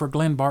for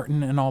Glenn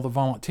Barton and all the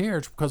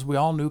volunteers, because we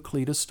all knew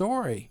Cleta's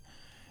story.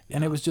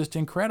 And it was just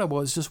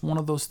incredible. It's just one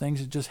of those things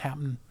that just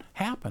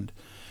happened.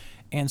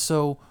 And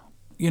so,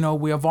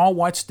 we have all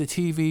watched the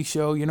TV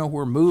show,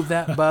 where Move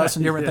That Bus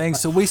and different things.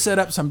 So we set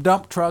up some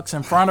dump trucks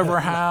in front of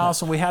her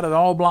house, and we had it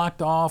all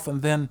blocked off.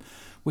 And then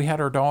we had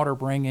her daughter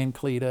bring in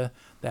Cleta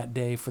that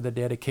day for the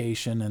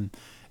dedication.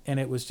 And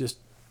it was just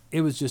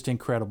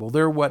incredible.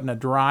 There wasn't a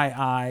dry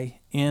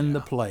eye in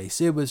the place.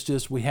 It was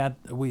just,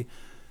 we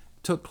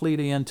took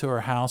Cleta into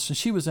her house, and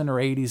she was in her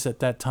 80s at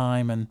that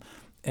time.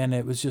 And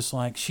it was just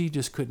like, she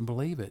just couldn't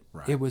believe it.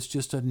 Right. It was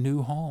just a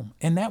new home.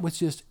 And that was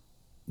just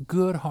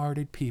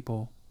good-hearted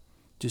people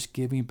just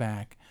giving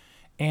back.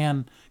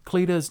 And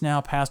Cleta has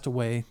now passed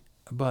away,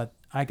 but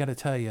I got to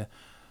tell you,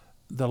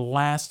 the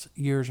last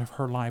years of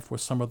her life were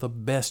some of the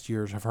best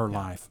years of her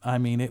life. I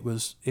mean, it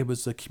was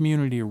the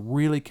community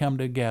really come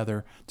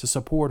together to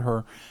support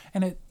her.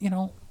 And it,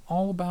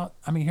 all about,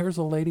 here's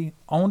a lady,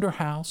 owned her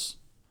house,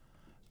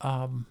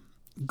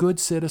 good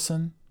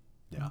citizen,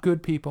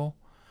 good people,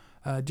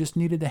 just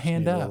needed a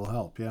hand up. A little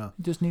help,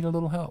 Just need a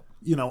little help.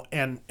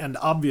 And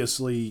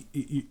obviously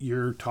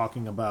you're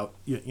talking about,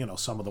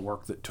 some of the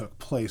work that took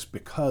place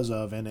because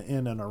of and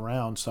in and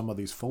around some of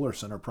these Fuller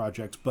Center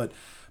projects, but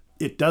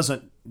it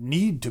doesn't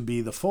need to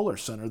be the Fuller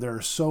Center. There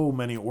are so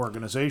many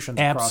organizations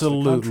across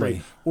the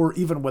country, or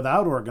even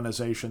without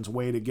organizations,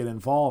 way to get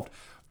involved.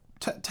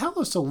 Tell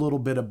us a little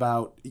bit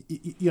about,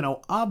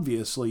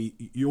 obviously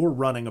you're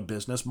running a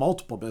business,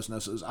 multiple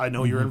businesses. I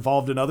know you're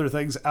involved in other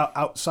things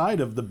outside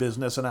of the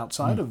business and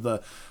outside of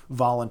the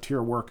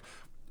volunteer work.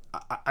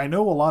 I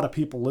know a lot of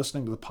people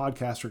listening to the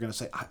podcast are going to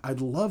say,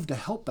 I'd love to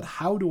help, but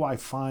how do I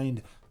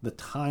find the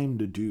time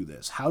to do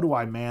this? How do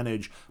I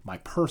manage my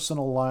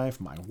personal life,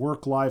 my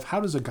work life? How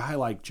does a guy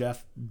like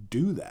Jeff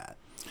do that?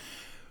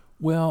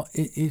 Well,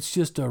 it's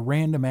just a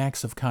random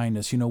acts of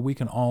kindness. We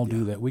can all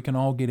do that. We can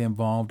all get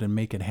involved and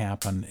make it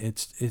happen.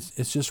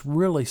 It's just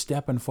really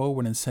stepping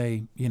forward and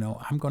say,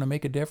 I'm going to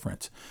make a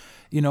difference.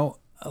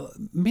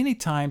 Many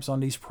times on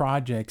these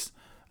projects,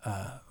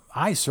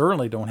 I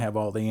certainly don't have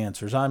all the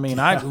answers. I mean,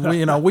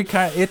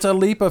 it's a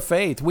leap of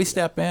faith. We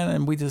step in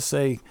and we just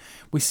say,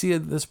 we see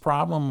this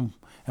problem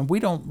and we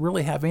don't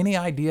really have any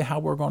idea how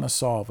we're going to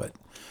solve it.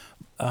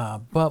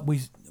 But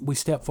we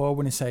step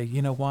forward and say,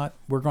 you know what,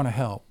 we're going to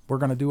help. We're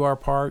going to do our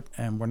part,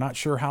 and we're not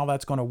sure how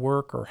that's going to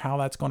work or how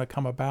that's going to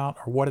come about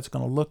or what it's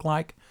going to look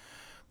like.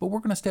 But we're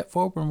going to step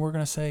forward and we're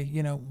going to say,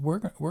 we're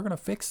going to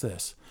fix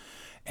this.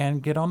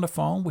 And get on the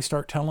phone. We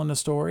start telling the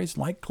stories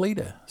like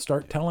Cleta.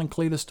 Start telling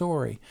Cleta's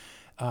story.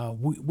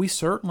 We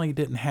certainly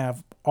didn't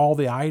have all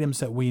the items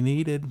that we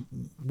needed.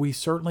 We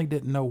certainly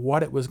didn't know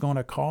what it was going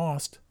to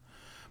cost.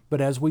 But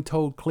as we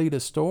told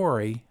Cleta's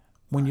story,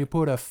 when you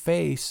put a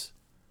face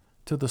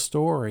to the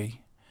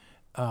story,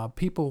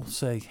 people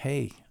say,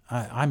 "Hey,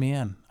 I'm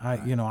in. I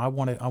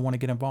want to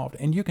get involved."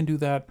 And you can do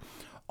that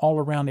all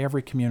around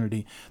every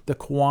community. The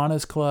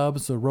Kiwanis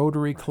clubs, the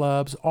Rotary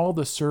clubs, all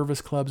the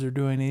service clubs are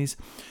doing these.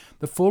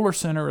 The Fuller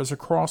Center is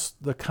across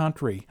the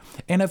country,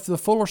 and if the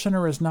Fuller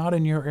Center is not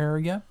in your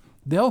area,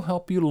 they'll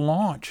help you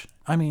launch.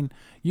 I mean,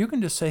 you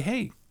can just say,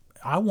 "Hey,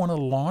 I want to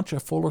launch a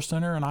Fuller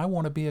Center and I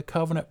want to be a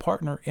covenant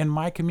partner in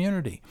my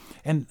community."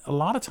 And a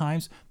lot of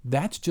times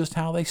that's just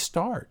how they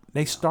start.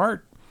 They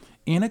start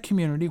in a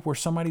community where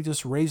somebody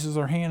just raises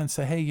their hand and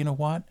say, "Hey, you know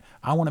what?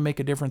 I want to make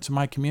a difference in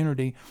my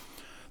community."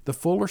 The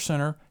Fuller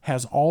Center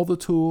has all the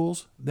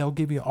tools. They'll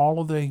give you all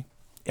of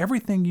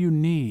everything you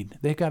need.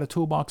 They've got a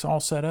toolbox all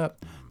set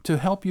up to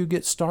help you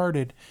get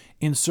started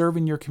in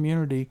serving your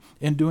community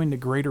and doing the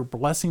Greater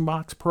Blessing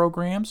Box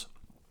programs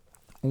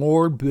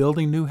or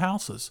building new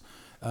houses.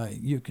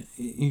 You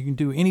can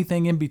do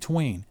anything in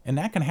between, and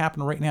that can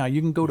happen right now. You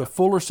can go to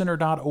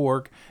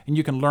fullercenter.org and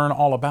you can learn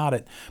all about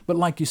it. But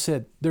like you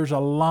said, there's a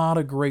lot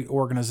of great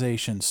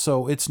organizations,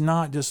 so it's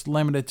not just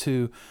limited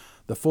to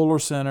the Fuller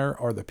Center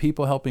or the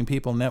People Helping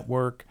People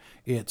Network.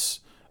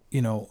 It's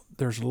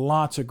there's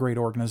lots of great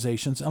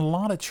organizations, and a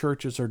lot of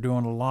churches are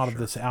doing a lot of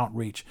this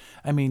outreach.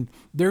 I mean,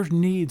 there's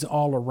needs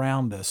all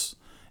around us,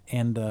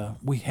 and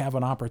we have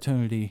an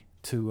opportunity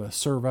to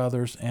serve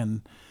others,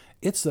 and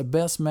it's the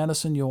best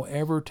medicine you'll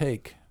ever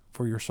take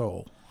for your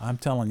soul. I'm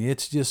telling you,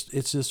 it's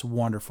just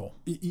wonderful.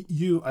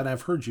 And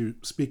I've heard you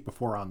speak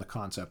before on the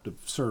concept of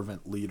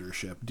servant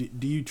leadership.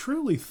 Do you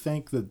truly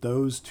think that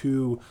those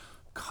two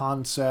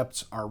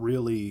concepts are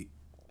really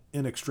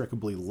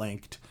inextricably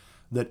linked?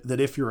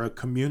 That if you're a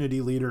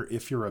community leader,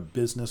 if you're a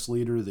business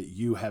leader, that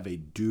you have a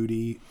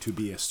duty to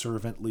be a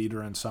servant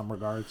leader in some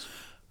regards?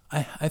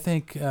 I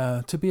think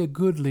to be a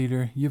good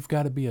leader, you've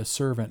got to be a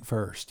servant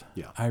first.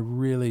 Yeah, I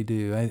really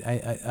do.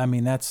 I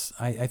mean I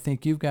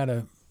think you've got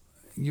to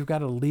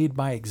lead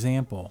by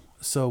example.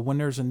 So when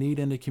there's a need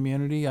in the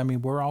community, I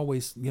mean, we're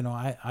always,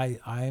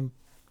 I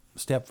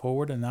step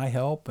forward and I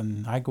help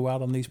and I go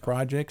out on these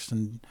projects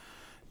and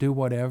do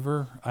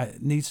whatever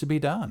needs to be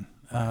done.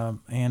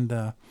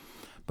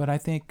 But I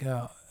think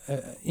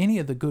any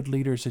of the good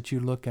leaders that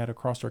you look at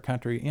across our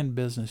country in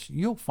business,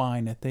 you'll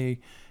find that they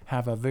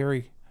have a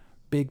very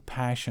big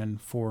passion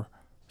for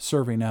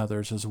serving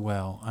others as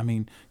well. I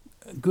mean,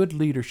 good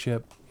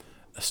leadership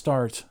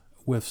starts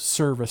with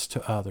service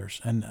to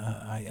others, and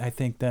I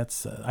think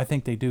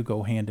they do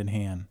go hand in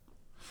hand.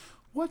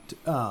 What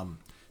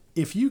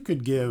if you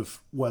could give,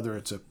 whether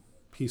it's a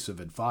piece of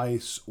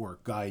advice or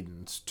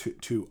guidance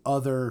to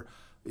other,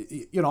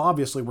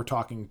 obviously we're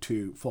talking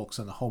to folks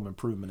in the home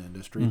improvement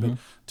industry, but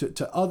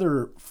to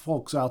other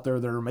folks out there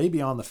that are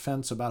maybe on the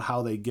fence about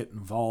how they get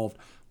involved,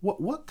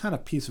 what kind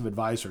of piece of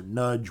advice or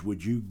nudge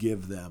would you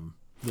give them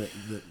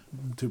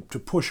to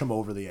push them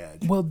over the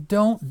edge? Well,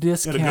 don't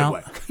discount. In a good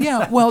way.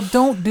 Yeah, well,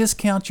 don't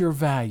discount your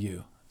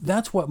value.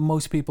 That's what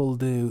most people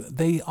do.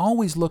 They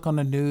always look on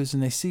the news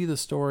and they see the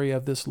story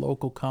of this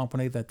local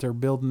company that they're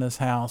building this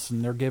house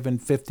and they're giving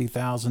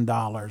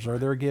 $50,000 or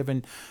they're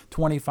giving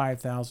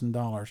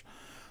 $25,000.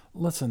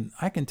 Listen,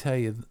 I can tell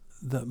you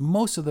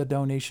most of the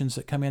donations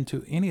that come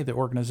into any of the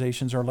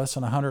organizations are less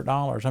than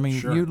 $100. I mean,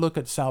 Sure. You look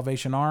at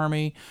Salvation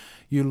Army,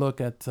 you look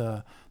at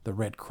the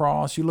Red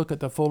Cross, you look at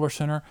the Fuller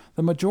Center,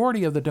 the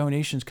majority of the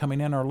donations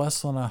coming in are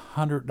less than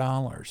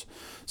 $100.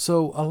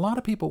 So a lot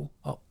of people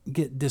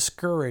get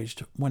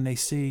discouraged when they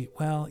see,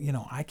 well,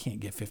 I can't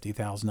get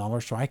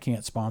 $50,000, so I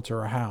can't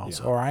sponsor a house,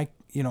 or I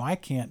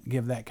can't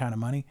give that kind of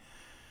money.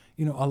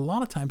 A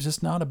lot of times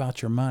it's not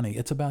about your money,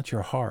 it's about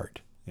your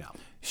heart. Yeah.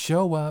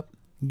 Show up,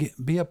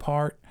 be a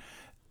part.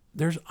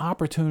 There's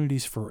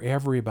opportunities for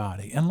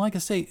everybody, and like I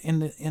say,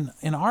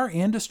 in our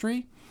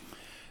industry,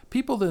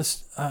 people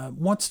that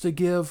wants to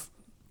give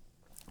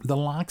the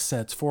lock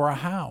sets for a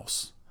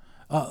house.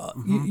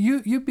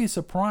 You'd be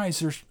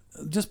surprised. There's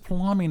just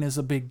plumbing is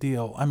a big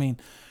deal. I mean,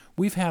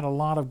 we've had a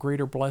lot of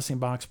Greater Blessing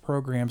Box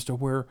programs to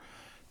where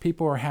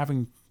people are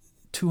having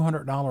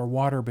 $200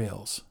 water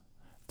bills,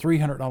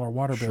 $300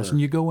 water bills, Sure.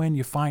 and you go in,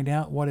 you find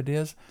out what it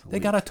is. They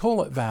got a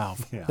toilet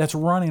valve Yeah. that's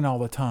running all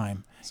the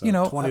time. So you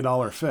know,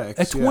 $20 fix.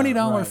 a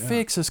 $20 Yeah, right,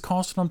 fix is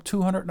costing them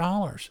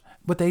 $200,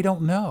 but they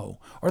don't know.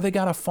 Or they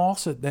got a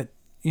faucet that,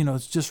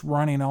 it's just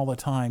running all the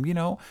time.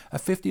 A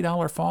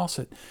 $50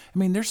 faucet. I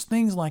mean, there's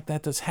things like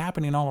that that's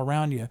happening all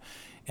around you.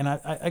 And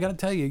I got to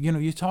tell you,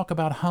 you talk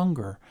about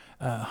hunger.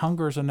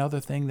 Hunger is another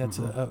thing that's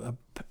a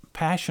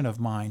passion of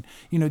mine.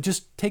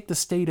 Just take the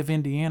state of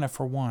Indiana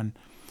for one.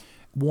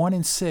 1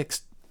 in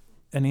 6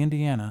 in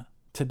Indiana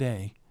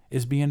today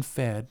is being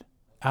fed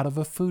out of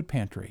a food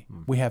pantry.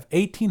 We have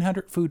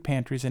 1,800 food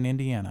pantries in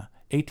Indiana,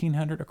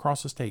 1,800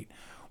 across the state.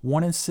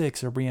 1 in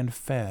 6 are being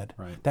fed.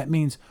 Right. That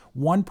means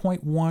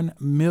 1.1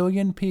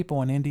 million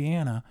people in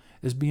Indiana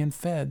is being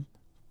fed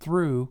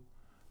through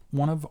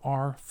one of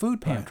our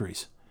food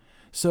pantries.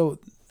 Right. So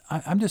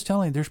I'm just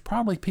telling you, there's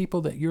probably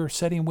people that you're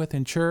sitting with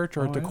in church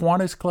or at the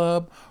Kiwanis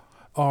Club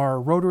or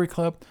Rotary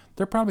Club.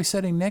 They're probably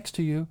sitting next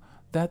to you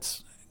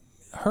that's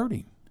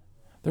hurting.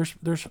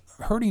 There's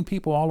hurting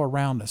people all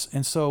around us.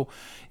 And so,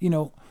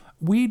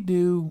 we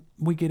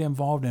get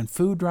involved in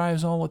food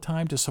drives all the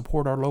time to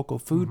support our local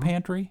food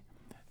pantry.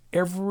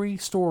 Every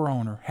store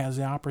owner has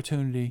the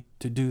opportunity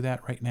to do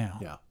that right now.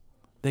 Yeah.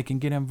 They can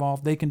get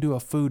involved. They can do a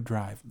food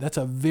drive. That's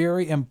a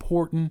very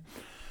important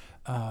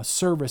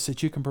service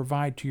that you can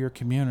provide to your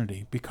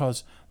community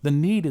because the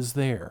need is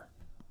there.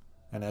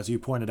 And as you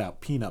pointed out,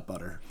 peanut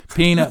butter.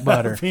 Peanut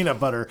butter. Peanut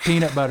butter.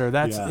 Peanut butter.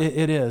 That's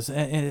it is.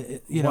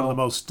 And one of the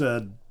most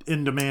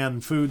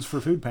in-demand foods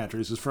for food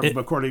pantries is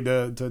according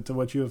to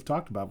what you have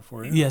talked about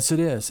before. Yeah? Yes, it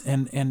is.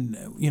 And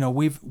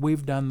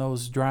we've done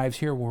those drives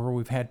here where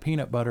we've had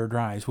peanut butter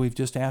drives. We've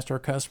just asked our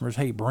customers,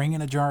 hey, bring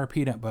in a jar of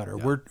peanut butter.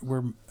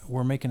 Yeah.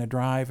 We're making a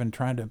drive and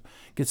trying to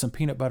get some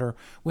peanut butter.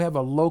 We have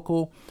a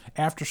local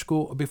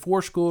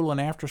before school and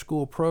after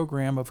school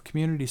program of a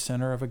community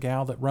center of a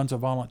gal that runs a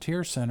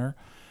volunteer center.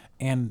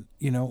 And,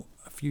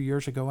 a few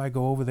years ago, I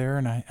go over there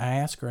and I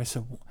ask her, I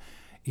said,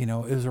 it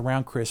was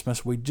around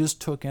Christmas. We just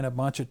took in a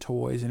bunch of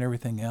toys and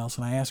everything else.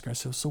 And I asked her, I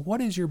said, so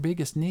what is your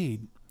biggest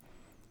need?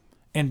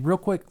 And real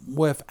quick,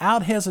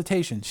 without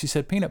hesitation, she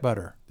said, peanut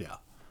butter. Yeah.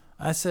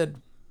 I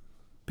said,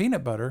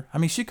 peanut butter? I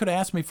mean, she could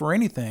ask me for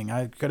anything.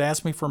 I could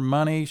ask me for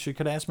money. She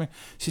could ask me.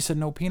 She said,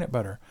 no, peanut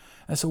butter.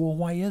 I said, well,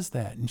 why is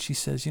that? And she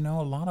says, a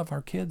lot of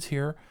our kids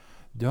here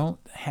don't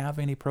have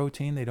any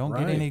protein. They don't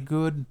get any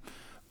good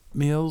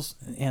meals.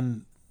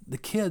 And the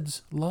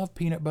kids love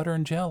peanut butter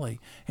and jelly.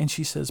 And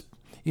she says,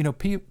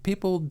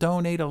 people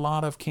donate a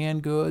lot of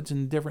canned goods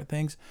and different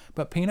things,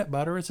 but peanut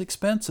butter is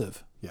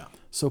expensive. Yeah.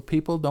 So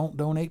people don't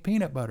donate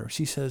peanut butter.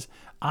 She says,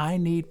 I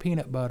need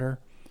peanut butter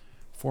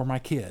for my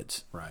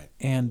kids. Right.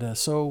 And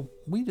so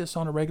we just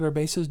on a regular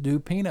basis do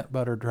peanut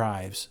butter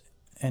drives,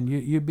 and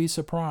you'd be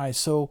surprised.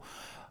 So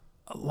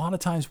a lot of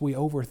times we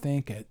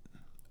overthink it,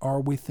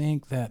 or we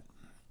think that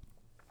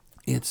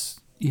it's,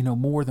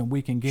 more than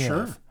we can give.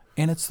 Sure.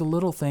 And it's the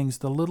little things,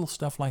 the little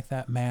stuff like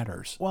that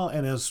matters. Well,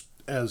 and as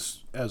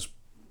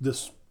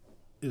this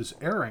is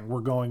airing, we're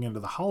going into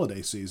the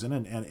holiday season,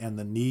 and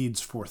the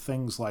needs for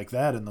things like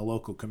that in the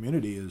local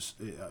community is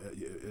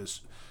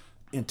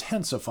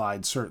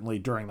intensified certainly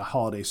during the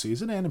holiday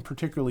season, and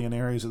particularly in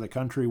areas of the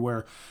country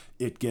where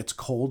it gets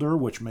colder,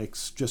 which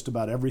makes just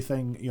about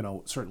everything,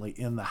 certainly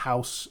in the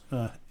house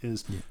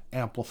is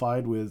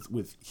amplified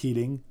with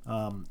heating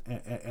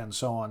and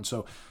so on.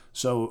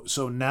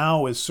 So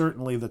now is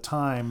certainly the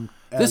time.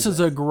 This is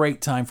a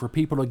great time for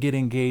people to get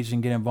engaged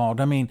and get involved.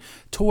 I mean,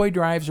 toy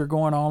drives are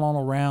going all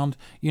around.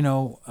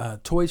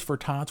 Toys for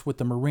Tots with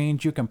the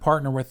Marines. You can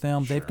partner with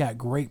them. Sure. They've got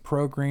great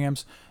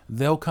programs.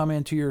 They'll come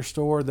into your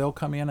store. They'll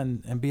come in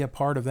and be a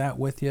part of that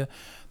with you.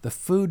 The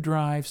food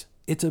drives,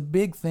 it's a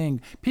big thing.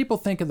 People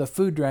think of the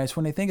food drives.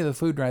 When they think of the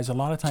food drives, a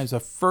lot of times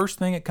the first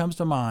thing that comes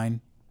to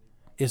mind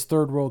is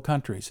third world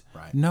countries.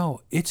 Right.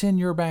 No, it's in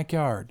your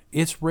backyard.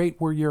 It's right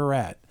where you're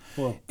at.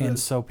 Well, and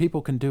so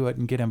people can do it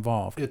and get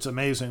involved. It's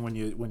amazing when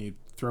you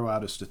throw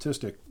out a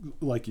statistic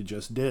like you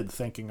just did,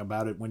 thinking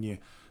about it when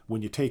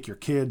you take your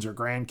kids or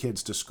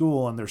grandkids to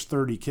school and there's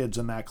 30 kids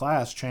in that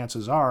class,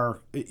 chances are,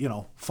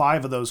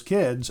 5 of those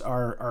kids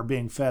are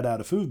being fed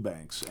out of food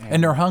banks.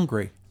 And they're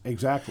hungry.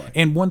 Exactly.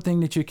 And one thing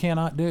that you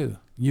cannot do,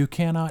 you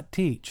cannot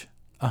teach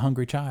a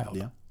hungry child.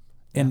 Yeah.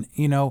 And,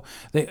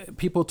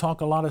 people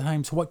talk a lot of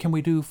times, what can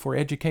we do for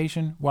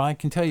education? Well, I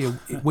can tell you,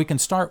 we can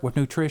start with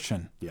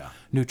nutrition. Yeah.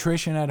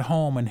 Nutrition at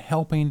home and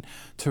helping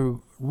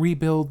to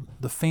rebuild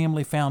the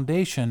family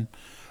foundation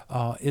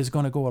is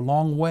going to go a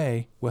long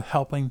way with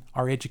helping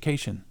our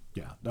education.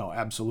 Yeah, no,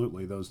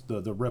 absolutely.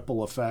 The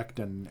ripple effect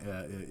and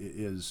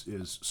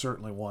is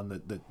certainly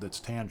one that's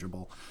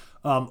tangible.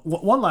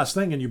 One last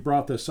thing, and you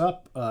brought this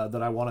up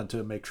that I wanted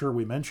to make sure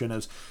we mention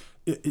is,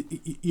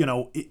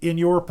 in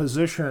your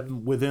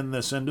position within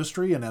this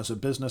industry and as a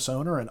business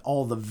owner and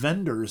all the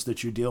vendors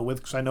that you deal with,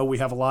 because I know we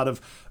have a lot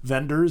of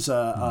vendors,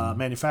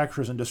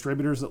 manufacturers and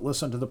distributors that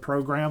listen to the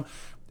program.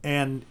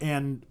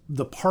 and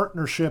the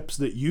partnerships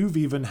that you've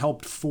even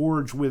helped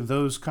forge with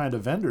those kind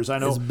of vendors. I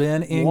know it's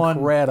been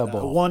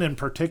incredible. One in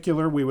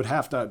particular we would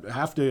have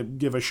to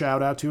give a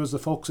shout out to is the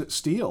folks at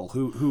Steel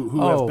who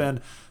have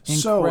been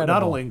so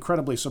not only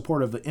incredibly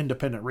supportive of the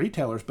independent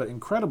retailers, but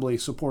incredibly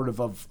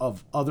supportive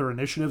of other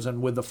initiatives.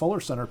 And with the Fuller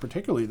Center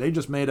particularly, they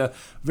just made a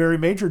very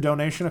major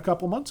donation a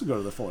couple months ago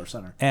to the Fuller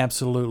Center.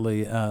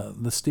 Absolutely.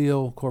 The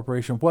Steel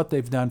Corporation, what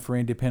they've done for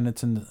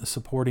independents and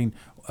supporting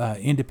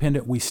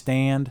Independent We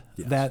Stand,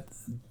 yes.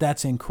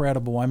 That's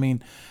incredible. I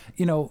mean,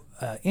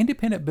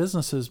 independent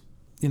businesses,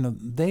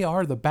 they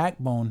are the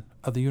backbone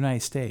of the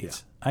United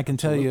States. Yeah, I can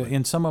tell you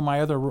in some of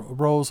my other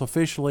roles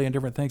officially and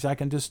different things, I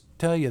can just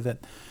tell you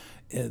that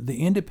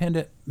the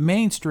independent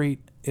Main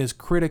Street is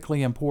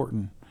critically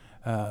important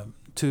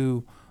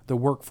to the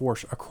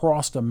workforce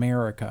across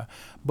America,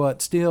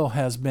 but still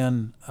has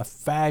been a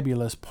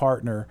fabulous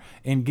partner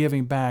in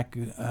giving back.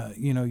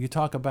 You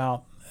talk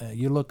about,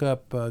 you look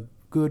up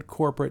good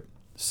corporate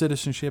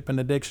citizenship in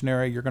the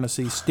dictionary, you're going to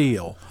see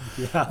Steel.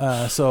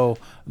 Yeah. So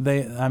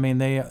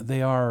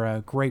they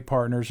are great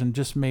partners and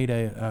just made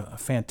a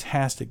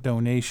fantastic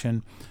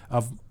donation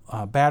of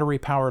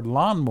battery-powered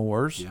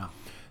lawnmowers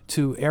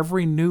to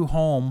every new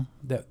home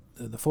that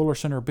the Fuller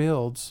Center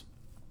builds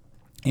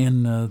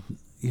in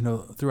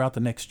throughout the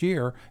next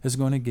year is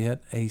going to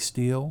get a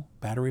Steel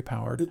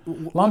battery-powered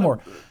lawnmower.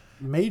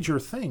 Major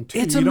thing too.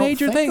 It's you a don't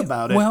major think thing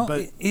about it. Well,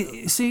 but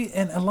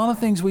and a lot of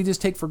things we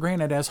just take for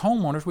granted as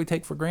homeowners. We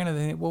take for granted.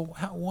 And,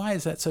 why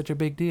is that such a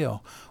big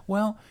deal?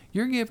 Well,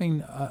 you're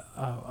giving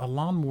a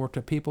lawnmower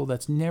to people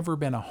that's never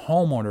been a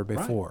homeowner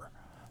before.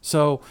 Right.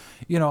 So,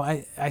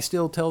 I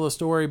still tell the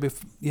story.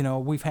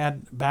 We've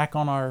had back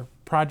on our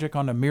project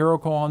on the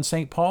Miracle on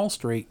St. Paul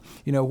Street.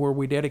 Where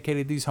we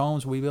dedicated these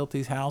homes, we built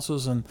these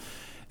houses,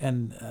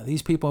 and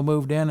these people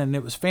moved in, and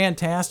it was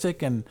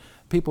fantastic, and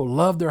people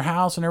loved their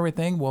house and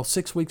everything. Well,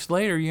 6 weeks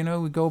later,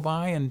 we go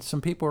by, and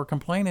some people are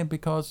complaining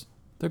because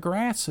the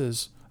grass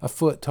is a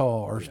foot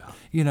tall, or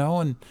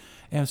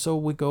and so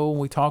we go and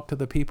we talk to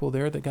the people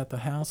there that got the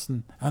house,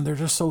 and they're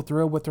just so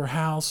thrilled with their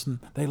house, and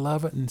they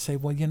love it, and say,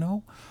 well,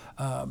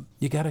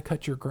 you got to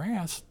cut your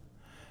grass,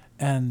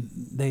 and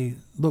they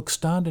look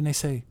stunned, and they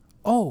say,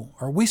 oh,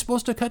 are we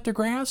supposed to cut the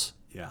grass?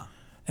 Yeah.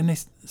 And they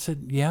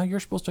said, yeah, you're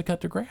supposed to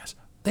cut the grass.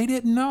 They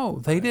didn't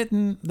know.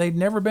 They'd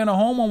never been a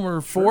homeowner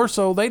before,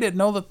 so they didn't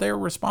know that they were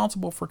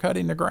responsible for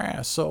cutting the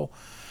grass. So,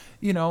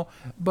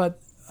 but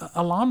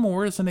a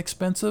lawnmower is an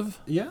expensive,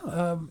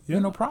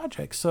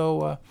 project.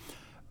 So,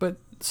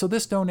 so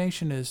this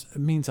donation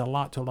means a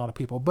lot to a lot of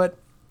people. But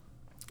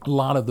a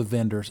lot of the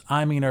vendors,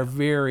 are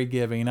very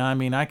giving.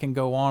 I can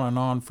go on and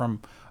on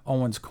from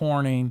Owens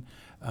Corning,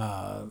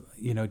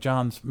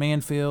 John's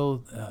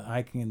Manfield.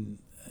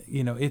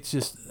 It's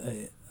just.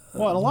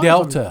 Well, a lot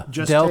Delta of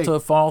them Delta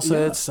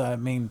faucets. Yeah.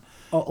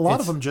 A lot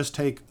of them just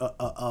take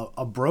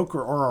a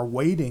broker or are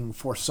waiting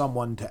for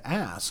someone to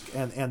ask,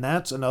 and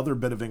that's another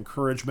bit of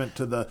encouragement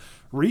to the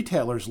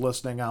retailers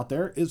listening out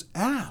there is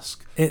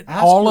ask.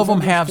 All of them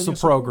have some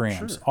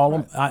programs. Sure. All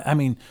of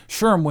them,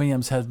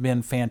 Sherwin-Williams has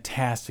been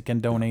fantastic in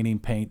donating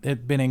paint.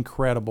 It's been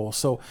incredible.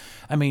 So,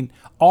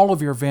 all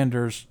of your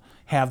vendors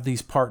have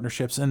these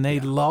partnerships, and they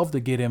love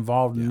to get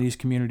involved in these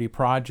community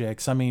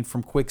projects. From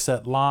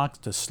Kwikset Locks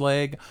to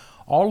Schlage,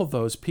 all of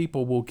those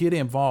people will get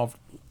involved.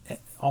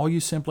 All you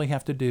simply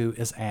have to do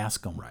is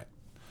ask them. Right.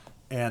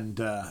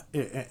 And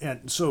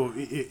so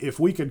if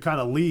we could kind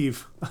of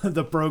leave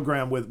the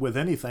program with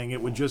anything,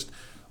 it would just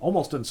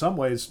almost in some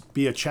ways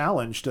be a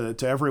challenge to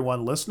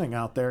everyone listening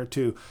out there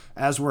to,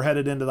 as we're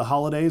headed into the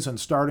holidays and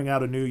starting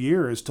out a new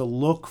year, is to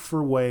look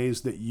for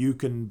ways that you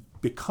can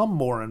become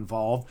more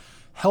involved,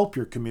 help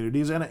your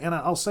communities. And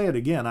I'll say it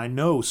again, I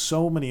know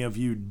so many of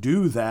you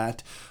do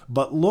that,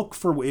 but look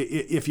for,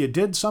 if you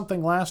did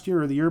something last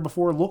year or the year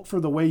before, look for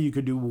the way you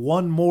could do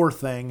one more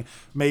thing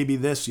maybe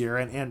this year.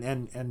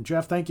 And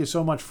Jeff, thank you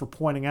so much for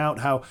pointing out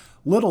how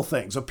little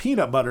things, a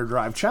peanut butter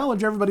drive,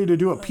 challenge everybody to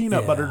do a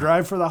peanut butter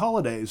drive for the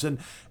holidays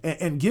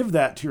and give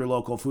that to your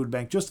local food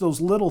bank. Just those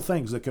little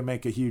things that can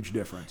make a huge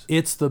difference.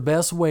 It's the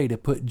best way to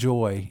put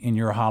joy in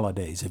your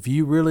holidays. If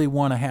you really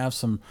want to have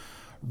some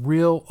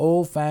real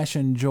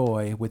old-fashioned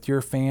joy with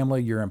your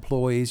family, your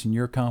employees, and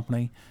your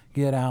company,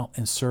 get out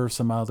and serve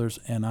some others.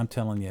 And I'm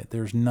telling you,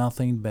 there's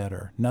nothing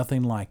better,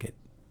 nothing like it.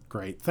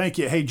 Great. Thank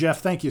you. Hey,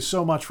 Jeff, thank you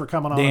so much for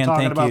coming on Dan, and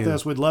talking about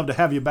this. We'd love to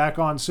have you back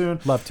on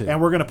soon. Love to.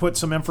 And we're going to put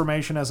some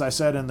information, as I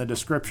said, in the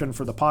description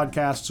for the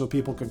podcast so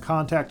people can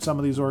contact some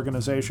of these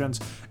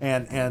organizations.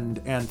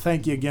 And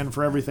thank you again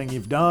for everything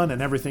you've done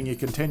and everything you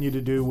continue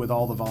to do with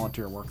all the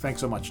volunteer work. Thanks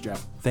so much,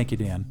 Jeff. Thank you,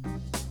 Dan.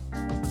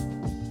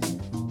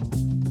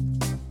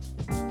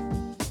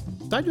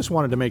 I just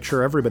wanted to make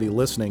sure everybody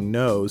listening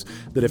knows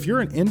that if you're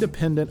an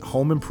independent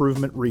home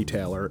improvement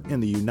retailer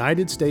in the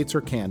United States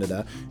or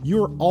Canada,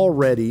 you're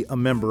already a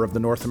member of the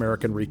North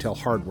American Retail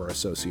Hardware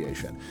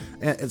Association.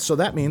 And so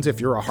that means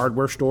if you're a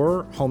hardware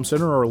store, home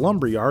center, or a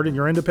lumber yard and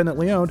you're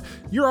independently owned,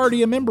 you're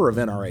already a member of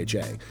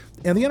NRHA.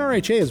 And the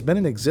NRHA has been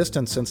in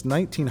existence since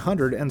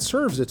 1900 and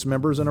serves its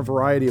members in a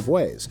variety of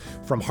ways,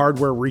 from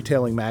Hardware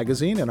Retailing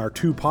Magazine and our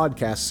 2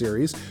 podcast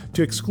series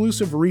to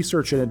exclusive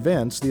research and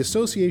events. The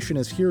association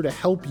is here to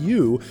help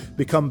you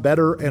become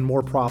better and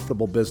more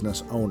profitable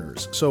business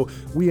owners. So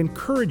we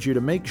encourage you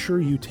to make sure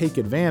you take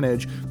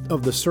advantage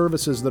of the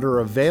services that are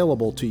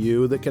available to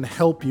you that can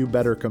help you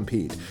better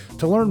compete.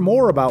 To learn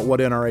more about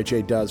what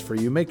NRHA does for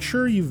you, make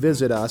sure you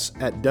visit us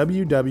at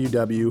www.nrha.org.